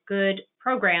have good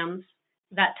programs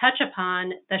that touch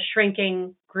upon the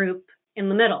shrinking group in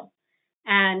the middle.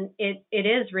 And it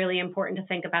is really important to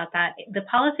think about that. The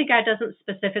policy guide doesn't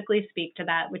specifically speak to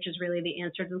that, which is really the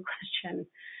answer to the question.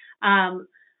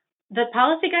 The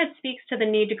policy guide speaks to the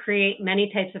need to create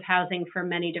many types of housing for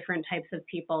many different types of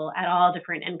people at all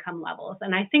different income levels.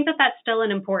 And I think that that's still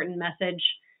an important message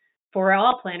for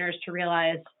all planners to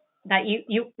realize that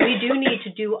we do need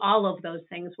to do all of those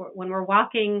things. When we're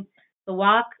walking the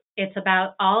walk, it's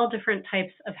about all different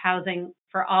types of housing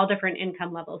for all different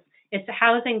income levels. It's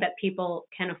housing that people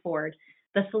can afford.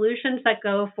 The solutions that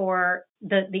go for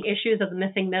the issues of the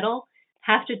missing middle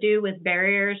have to do with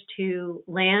barriers to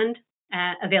land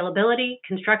availability,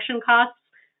 construction costs,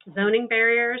 zoning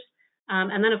barriers,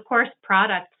 and then, of course,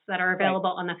 products that are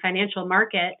available on the financial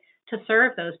market to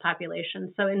serve those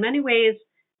populations. So in many ways,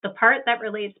 the part that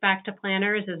relates back to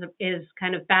planners is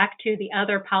kind of back to the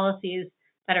other policies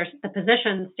that are the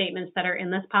position statements that are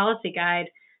in this policy guide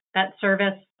that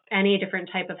service any different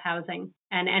type of housing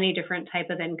and any different type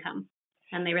of income,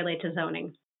 and they relate to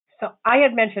zoning. So I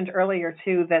had mentioned earlier,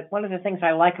 too, that one of the things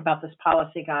I like about this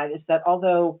policy guide is that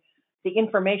although the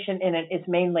information in it is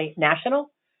mainly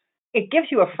national, it gives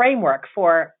you a framework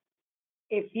for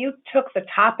if you took the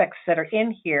topics that are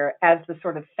in here as the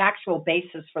sort of factual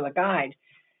basis for the guide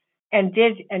and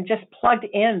just plugged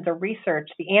in the research,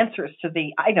 the answers to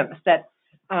the items that,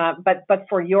 but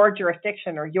for your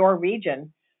jurisdiction or your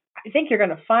region, I think you're going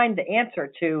to find the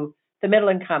answer to the middle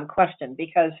income question,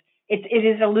 because it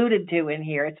is alluded to in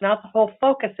here. It's not the whole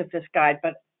focus of this guide,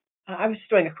 but I was just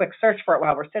doing a quick search for it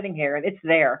while we're sitting here, and it's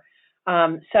there.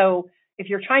 So if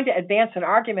you're trying to advance an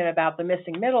argument about the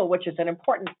missing middle, which is an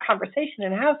important conversation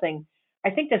in housing,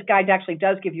 I think this guide actually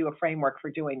does give you a framework for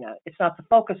doing that. It's not the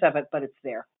focus of it, but it's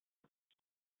there.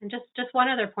 And just one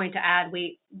other point to add,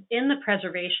 we in the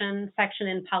preservation section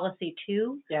in policy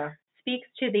 2 speaks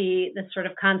to the sort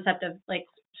of concept of like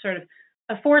sort of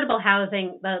affordable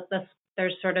housing.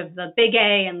 There's sort of the big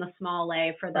A and the small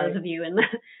a for those of you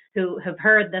who have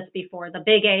heard this before. The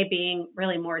big A being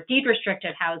really more deed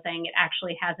restricted housing. It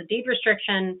actually has a deed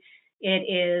restriction. It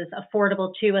is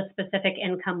affordable to a specific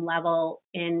income level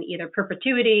in either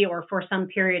perpetuity or for some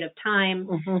period of time,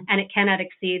 and it cannot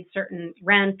exceed certain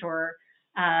rent or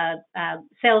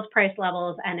sales price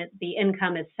levels, and the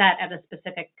income is set at a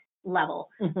specific level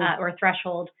or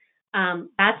threshold.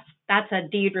 That's a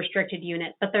deed restricted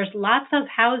unit, but there's lots of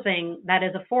housing that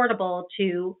is affordable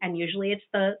to, and usually it's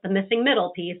the missing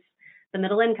middle piece, the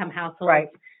middle income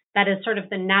households, that is sort of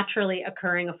the naturally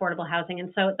occurring affordable housing.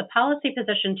 And so the policy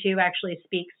position 2 actually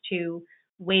speaks to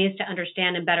ways to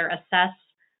understand and better assess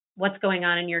what's going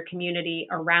on in your community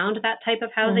around that type of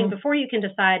housing before you can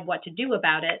decide what to do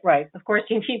about it. Of course,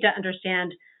 you need to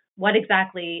understand what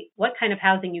kind of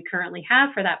housing you currently have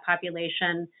for that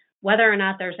population, whether or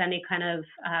not there's any kind of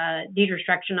deed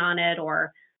restriction on it,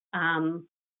 or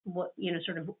what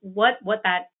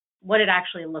it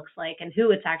actually looks like and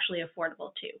who it's actually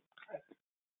affordable to.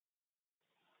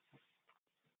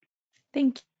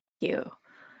 Thank you.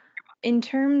 In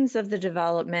terms of the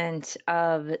development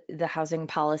of the housing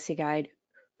policy guide,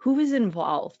 who was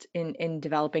involved in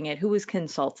developing it? Who was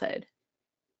consulted?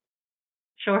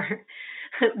 Sure.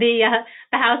 The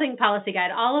housing policy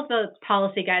guide, all of the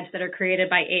policy guides that are created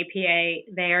by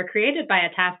APA, they are created by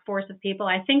a task force of people.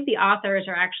 I think the authors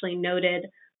are actually noted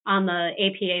on the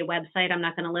APA website. I'm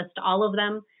not going to list all of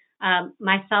them.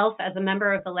 Myself, as a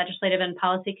member of the Legislative and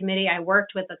Policy Committee, I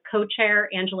worked with the co-chair,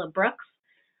 Angela Brooks,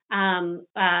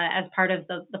 as part of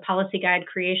the policy guide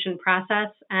creation process.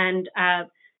 And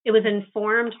it was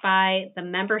informed by the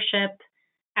membership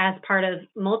as part of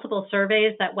multiple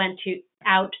surveys that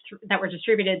that were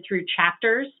distributed through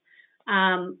chapters.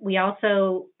 We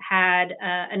also had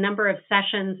a number of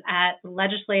sessions at the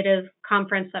legislative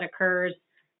conference that occurs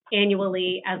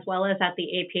annually, as well as at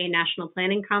the APA National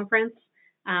Planning Conference,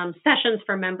 sessions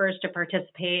for members to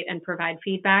participate and provide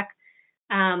feedback.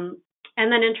 And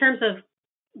then in terms of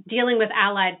dealing with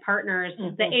allied partners,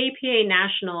 the APA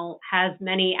National has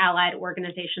many allied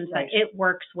organizations that it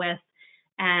works with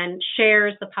and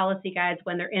shares the policy guides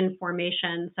when they're in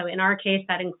formation. So in our case,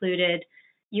 that included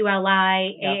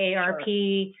ULI,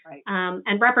 AARP,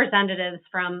 and representatives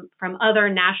from other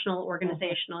national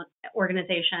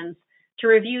organizations to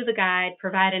review the guide,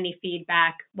 provide any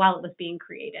feedback while it was being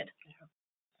created.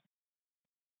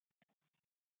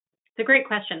 a great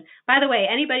question. By the way,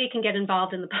 anybody can get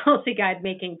involved in the policy guide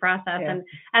making process. Yeah. And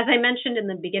as I mentioned in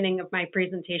the beginning of my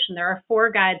presentation, there are 4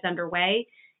 guides underway.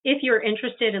 If you're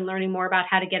interested in learning more about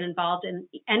how to get involved in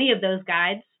any of those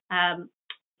guides,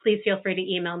 please feel free to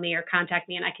email me or contact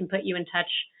me, and I can put you in touch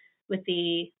with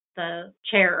the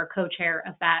chair or co-chair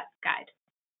of that guide.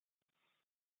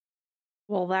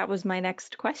 Well, that was my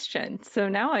next question. So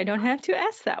now I don't have to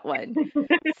ask that one.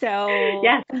 So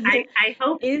yes, I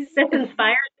hope this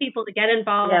inspires people to get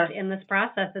involved Yeah. in this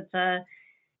process.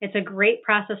 It's a great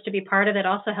process to be part of. It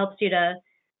also helps you to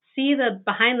see the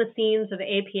behind the scenes of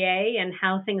APA and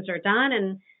how things are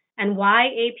done, and why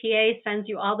APA sends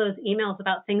you all those emails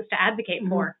about things to advocate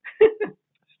for.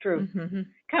 It's true.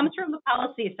 Comes from the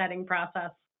policy setting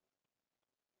process.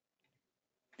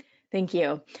 Thank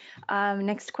you.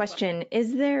 Next question.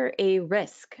 Is there a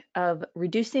risk of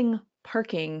reducing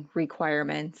parking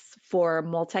requirements for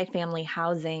multifamily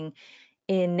housing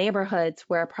in neighborhoods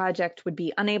where a project would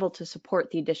be unable to support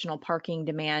the additional parking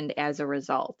demand as a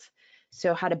result?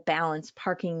 So how to balance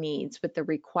parking needs with the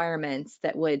requirements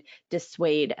that would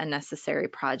dissuade a necessary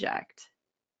project?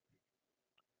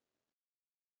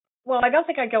 Well, I don't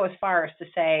think I'd go as far as to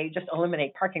say just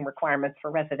eliminate parking requirements for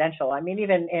residential. I mean,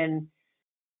 even in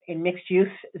mixed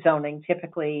use zoning,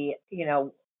 typically,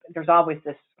 there's always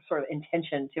this sort of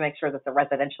intention to make sure that the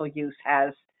residential use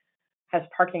has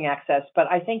parking access. But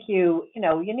I think you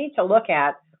need to look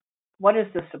at what is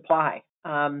the supply.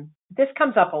 This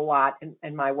comes up a lot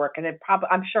in my work, and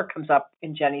I'm sure it comes up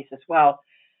in Jenny's as well,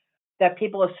 that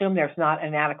people assume there's not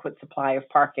an adequate supply of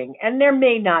parking, and there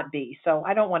may not be. So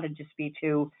I don't want to just be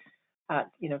too,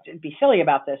 to be silly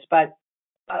about this, but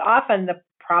often the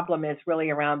problem is really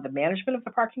around the management of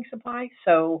the parking supply.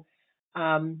 So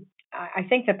I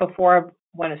think that before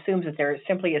one assumes that there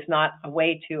simply is not a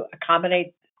way to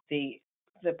accommodate the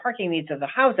parking needs of the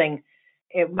housing,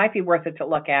 it might be worth it to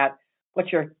look at what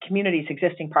your community's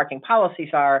existing parking policies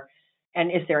are,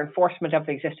 and is there enforcement of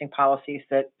the existing policies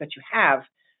that you have,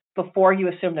 before you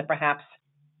assume that perhaps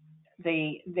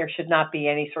there should not be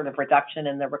any sort of reduction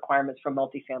in the requirements for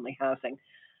multifamily housing.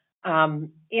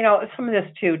 Some of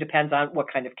this too depends on what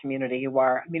kind of community you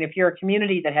are. I mean, if you're a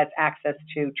community that has access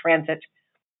to transit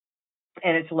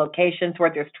and it's locations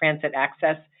where there's transit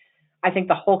access, I think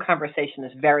the whole conversation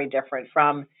is very different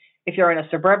from if you're in a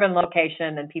suburban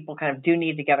location and people kind of do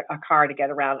need to get a car to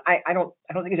get around. I don't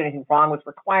think there's anything wrong with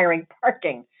requiring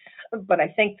parking, but I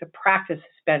think the practice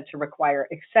has been to require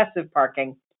excessive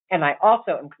parking. And I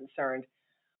also am concerned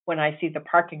when I see the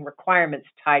parking requirements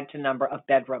tied to number of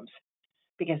bedrooms,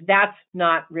 because that's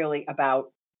not really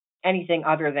about anything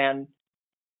other than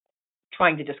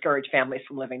trying to discourage families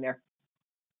from living there.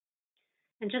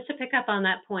 And just to pick up on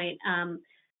that point,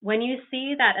 when you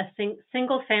see that a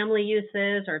single family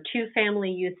uses or 2 family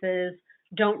uses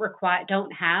don't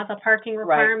have a parking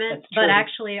requirement, but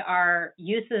actually are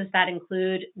uses that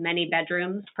include many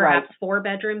bedrooms, perhaps 4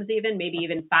 bedrooms even, maybe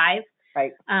even 5.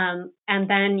 Right. And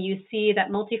then you see that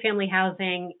multifamily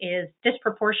housing has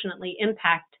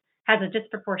a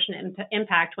disproportionate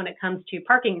impact when it comes to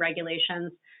parking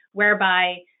regulations,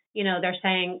 whereby, they're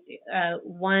saying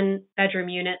 1 bedroom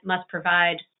unit must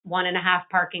provide 1.5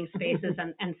 parking spaces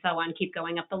and so on, keep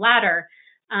going up the ladder.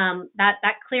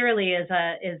 That clearly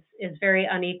is very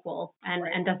unequal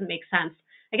and doesn't make sense.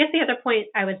 I guess the other point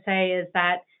I would say is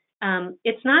that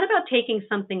it's not about taking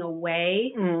something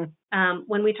away.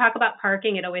 When we talk about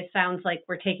parking, it always sounds like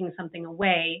we're taking something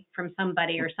away from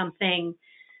somebody or something,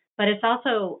 but it's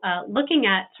also looking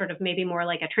at sort of maybe more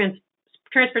like a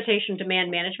transportation demand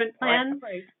management plan,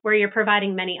 where you're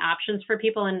providing many options for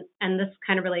people. And this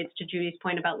kind of relates to Judy's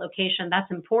point about location. That's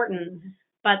important,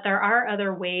 but there are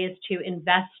other ways to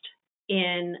invest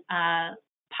in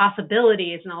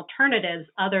possibilities and alternatives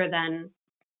other than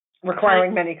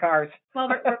requiring many cars. Well,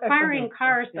 requiring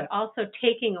cars, but also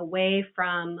taking away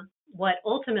from what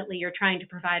ultimately you're trying to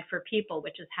provide for people,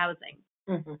 which is housing.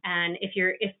 And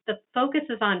if the focus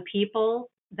is on people,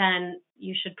 then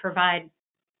you should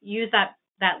use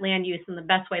that land use in the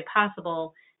best way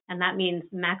possible, and that means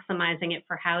maximizing it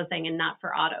for housing and not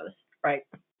for autos. Right.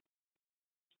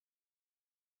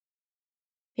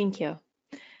 Thank you.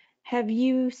 Have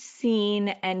you seen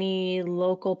any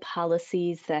local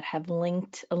policies that have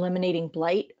linked eliminating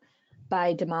blight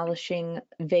by demolishing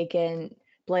vacant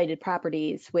blighted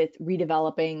properties with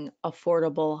redeveloping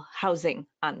affordable housing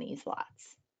on these lots?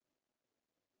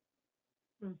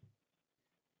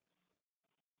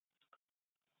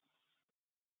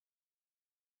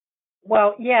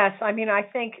 Well, yes. I mean, I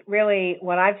think really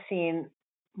what I've seen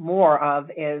more of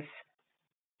is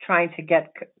trying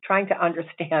to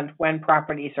understand when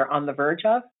properties are on the verge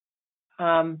of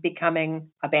becoming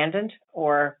abandoned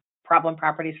or problem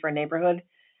properties for a neighborhood,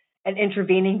 and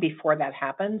intervening before that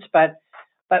happens. But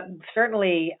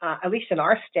certainly, at least in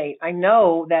our state, I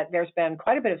know that there's been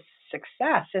quite a bit of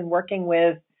success in working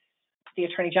with the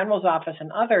Attorney General's office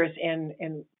and others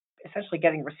in essentially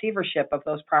getting receivership of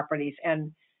those properties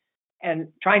and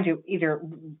trying to either,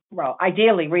 well,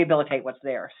 ideally rehabilitate what's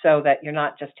there so that you're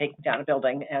not just taking down a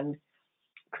building and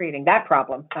creating that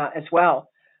problem as well.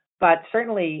 But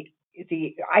certainly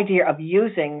the idea of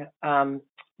using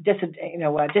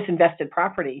disinvested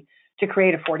property to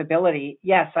create affordability,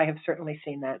 yes, I have certainly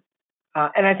seen that.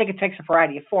 And I think it takes a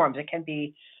variety of forms. It can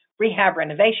be rehab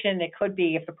renovation. It could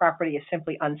be, if the property is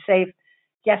simply unsafe,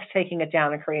 yes, taking it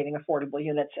down and creating affordable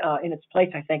units in its place.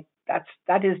 I think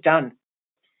that is done.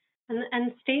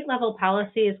 And state level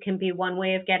policies can be one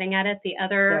way of getting at it. The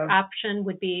other option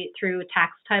would be through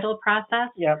tax title process.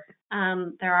 Yep.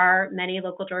 There are many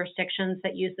local jurisdictions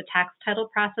that use the tax title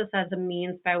process as a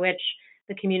means by which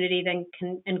the community then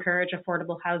can encourage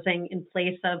affordable housing in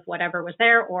place of whatever was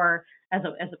there, or as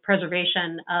a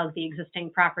preservation of the existing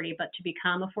property, but to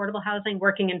become affordable housing,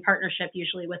 working in partnership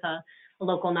usually with a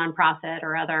local nonprofit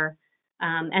or other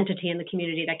entity in the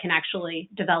community that can actually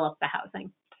develop the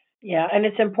housing. Yeah, and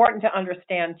it's important to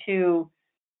understand too,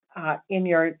 in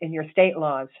your state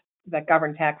laws that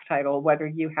govern tax title, whether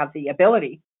you have the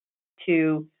ability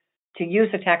to use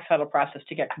the tax title process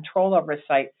to get control over a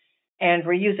site and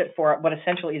reuse it for what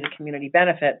essentially is a community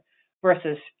benefit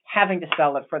versus having to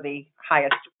sell it for the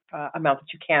highest amount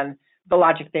that you can, the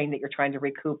logic being that you're trying to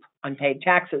recoup unpaid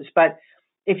taxes. But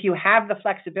if you have the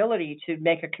flexibility to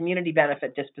make a community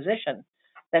benefit disposition,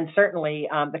 then certainly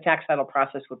the tax title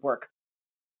process would work.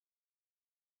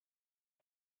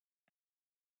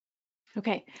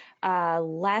 Okay,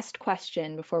 last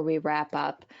question before we wrap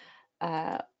up.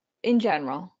 In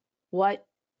general, what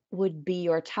would be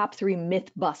your top 3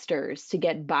 myth busters to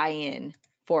get buy-in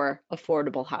for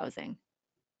affordable housing?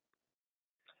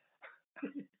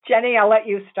 Jenny, I'll let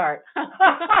you start.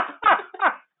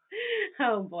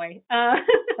 Oh boy,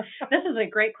 this is a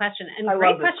great question and I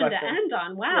great love this question to end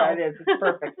on. Wow. Yeah, it is. It's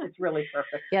perfect. It's really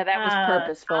perfect. Yeah, that was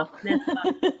purposeful.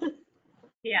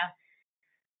 Yeah.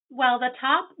 Well, the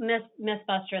top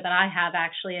mythbuster that I have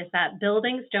actually is that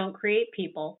buildings don't create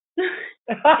people.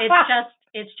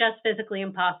 It's just physically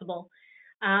impossible.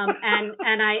 And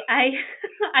I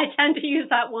tend to use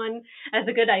that one as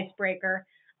a good icebreaker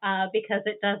because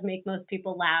it does make most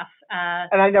people laugh.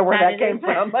 And I know where that came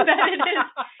from.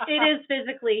 It is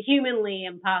physically, humanly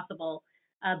impossible.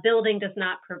 A building does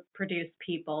not produce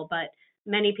people, but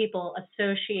many people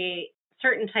associate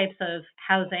certain types of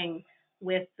housing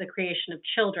with the creation of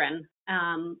children,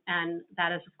 and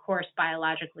that is, of course,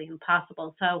 biologically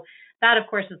impossible. So that, of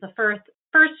course, is the first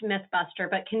mythbuster,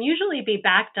 but can usually be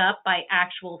backed up by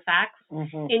actual facts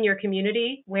in your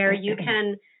community, where you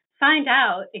can find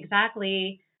out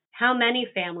exactly how many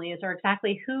families or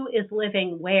exactly who is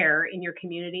living where in your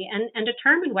community, and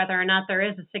determine whether or not there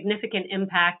is a significant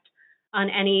impact on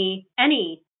any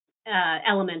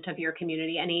element of your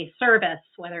community, any service,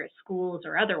 whether it's schools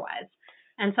or otherwise.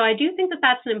 And so I do think that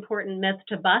that's an important myth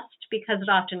to bust because it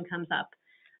often comes up.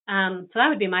 So that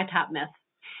would be my top myth.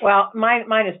 Well,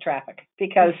 mine is traffic,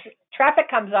 because traffic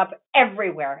comes up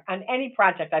everywhere on any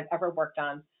project I've ever worked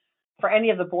on for any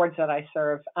of the boards that I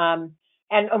serve. And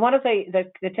one of the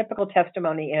typical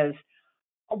testimony is,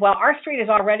 well, our street is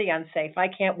already unsafe. I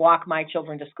can't walk my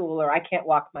children to school, or I can't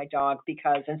walk my dog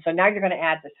because, and so now you're going to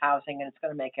add this housing and it's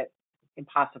going to make it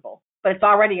impossible. But it's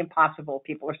already impossible,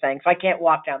 people are saying, so I can't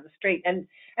walk down the street. And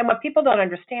what people don't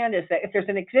understand is that if there's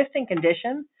an existing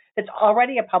condition that's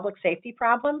already a public safety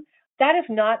problem, that is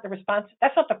not the response.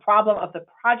 That's not the problem of the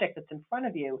project that's in front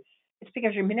of you. It's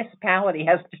because your municipality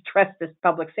has addressed this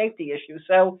public safety issue.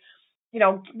 So,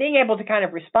 being able to kind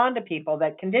of respond to people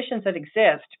that conditions that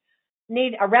exist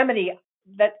need a remedy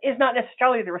that is not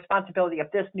necessarily the responsibility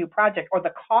of this new project, or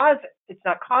the cause, it's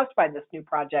not caused by this new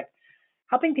project.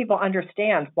 Helping people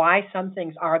understand why some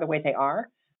things are the way they are,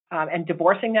 and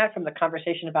divorcing that from the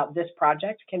conversation about this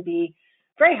project can be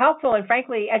very helpful and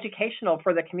frankly educational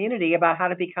for the community about how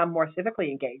to become more civically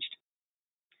engaged.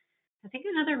 I think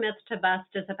another myth to bust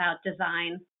is about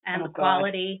design and the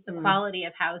quality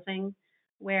of housing,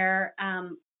 where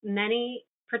many,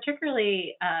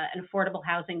 particularly an affordable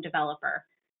housing developer,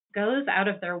 goes out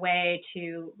of their way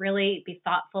to really be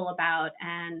thoughtful about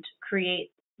and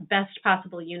create best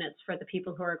possible units for the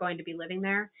people who are going to be living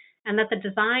there, and that the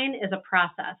design is a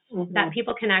process that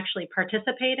people can actually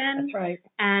participate in. That's right.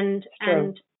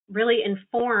 and really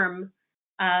inform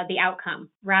the outcome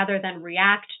rather than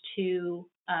react to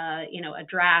a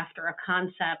draft or a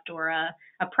concept or a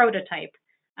prototype.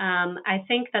 I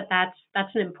think that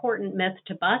that's an important myth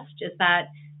to bust, is that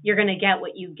you're going to get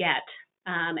what you get,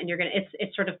 and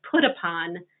it's sort of put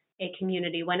upon a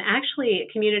community, when actually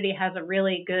a community has a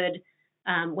really good,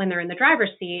 when they're in the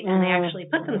driver's seat and they actually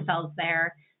put themselves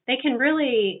there, they can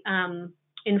really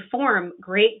inform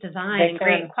great design,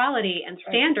 great quality, and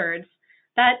standards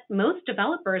that most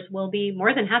developers will be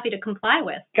more than happy to comply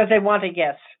with. Because they want a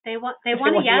yes. They want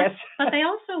a yes, but they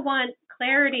also want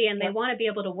clarity, and they want to be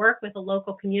able to work with the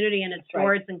local community and its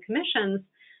boards and commissions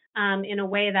in a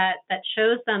way that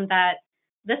shows them that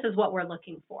this is what we're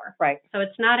looking for. Right. So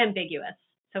it's not ambiguous.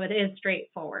 So it is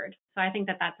straightforward. So I think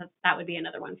that would be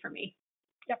another one for me.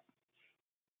 Yep.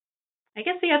 I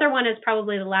guess the other one is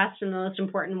probably the last and the most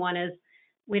important one, is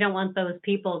we don't want those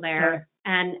people there. Sure.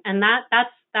 And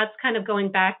that's kind of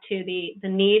going back to the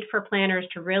need for planners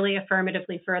to really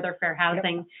affirmatively further fair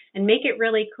housing and make it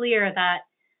really clear that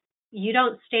you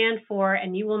don't stand for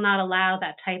and you will not allow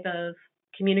that type of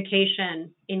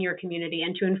communication in your community,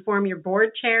 and to inform your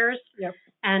board chairs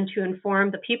and to inform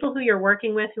the people who you're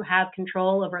working with who have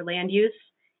control over land use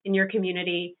in your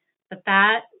community,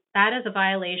 that is a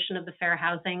violation of the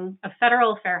federal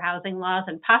fair housing laws,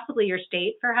 and possibly your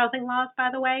state fair housing laws, by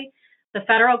the way. The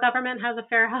federal government has a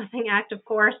Fair Housing Act, of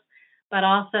course, but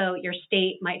also your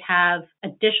state might have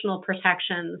additional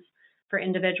protections for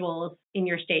individuals in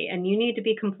your state, and you need to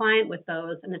be compliant with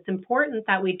those. And it's important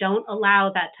that we don't allow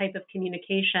that type of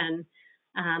communication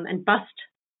and bust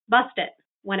it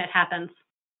when it happens.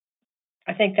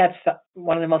 I think that's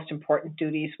one of the most important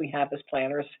duties we have as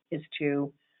planners, is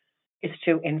to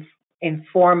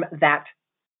inform that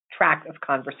track of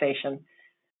conversation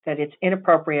that it's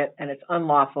inappropriate and it's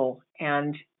unlawful,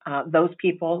 and those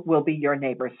people will be your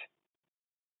neighbors.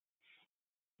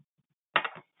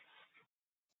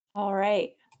 All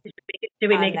right. Did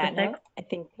we make that note? I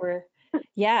think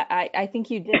I think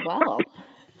you did well.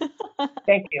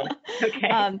 Thank you.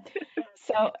 Okay.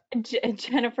 So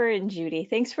Jennifer and Judy,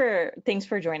 thanks for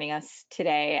joining us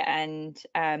today, and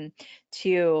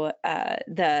to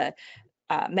the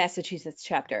Massachusetts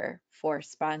chapter for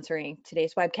sponsoring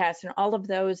today's webcast, and all of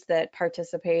those that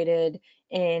participated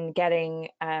in getting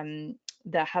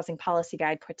the housing policy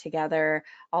guide put together,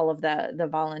 all of the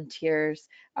volunteers.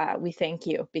 We thank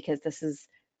you, because this is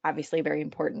obviously very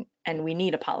important, and we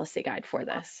need a policy guide for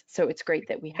this. So it's great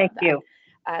that we have Thank you.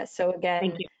 So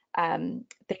again,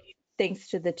 thanks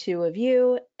to the two of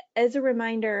you. As a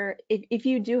reminder, if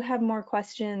you do have more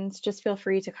questions, just feel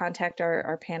free to contact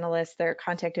our panelists. Their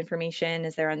contact information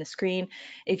is there on the screen.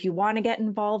 If you want to get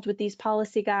involved with these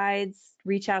policy guides,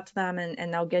 reach out to them,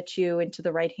 and they'll get you into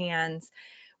the right hands.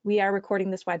 We are recording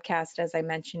this webcast, as I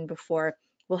mentioned before.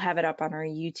 We'll have it up on our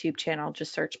YouTube channel.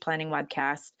 Just search Planning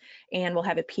Webcast, and we'll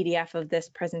have a PDF of this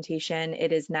presentation.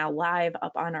 It is now live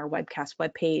up on our webcast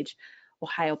webpage,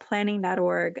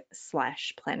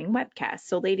 ohioplanning.org/planning webcast.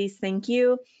 So ladies, thank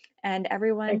you. And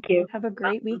everyone, have a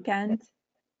great weekend.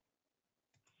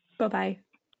 Bye-bye.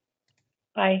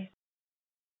 Bye.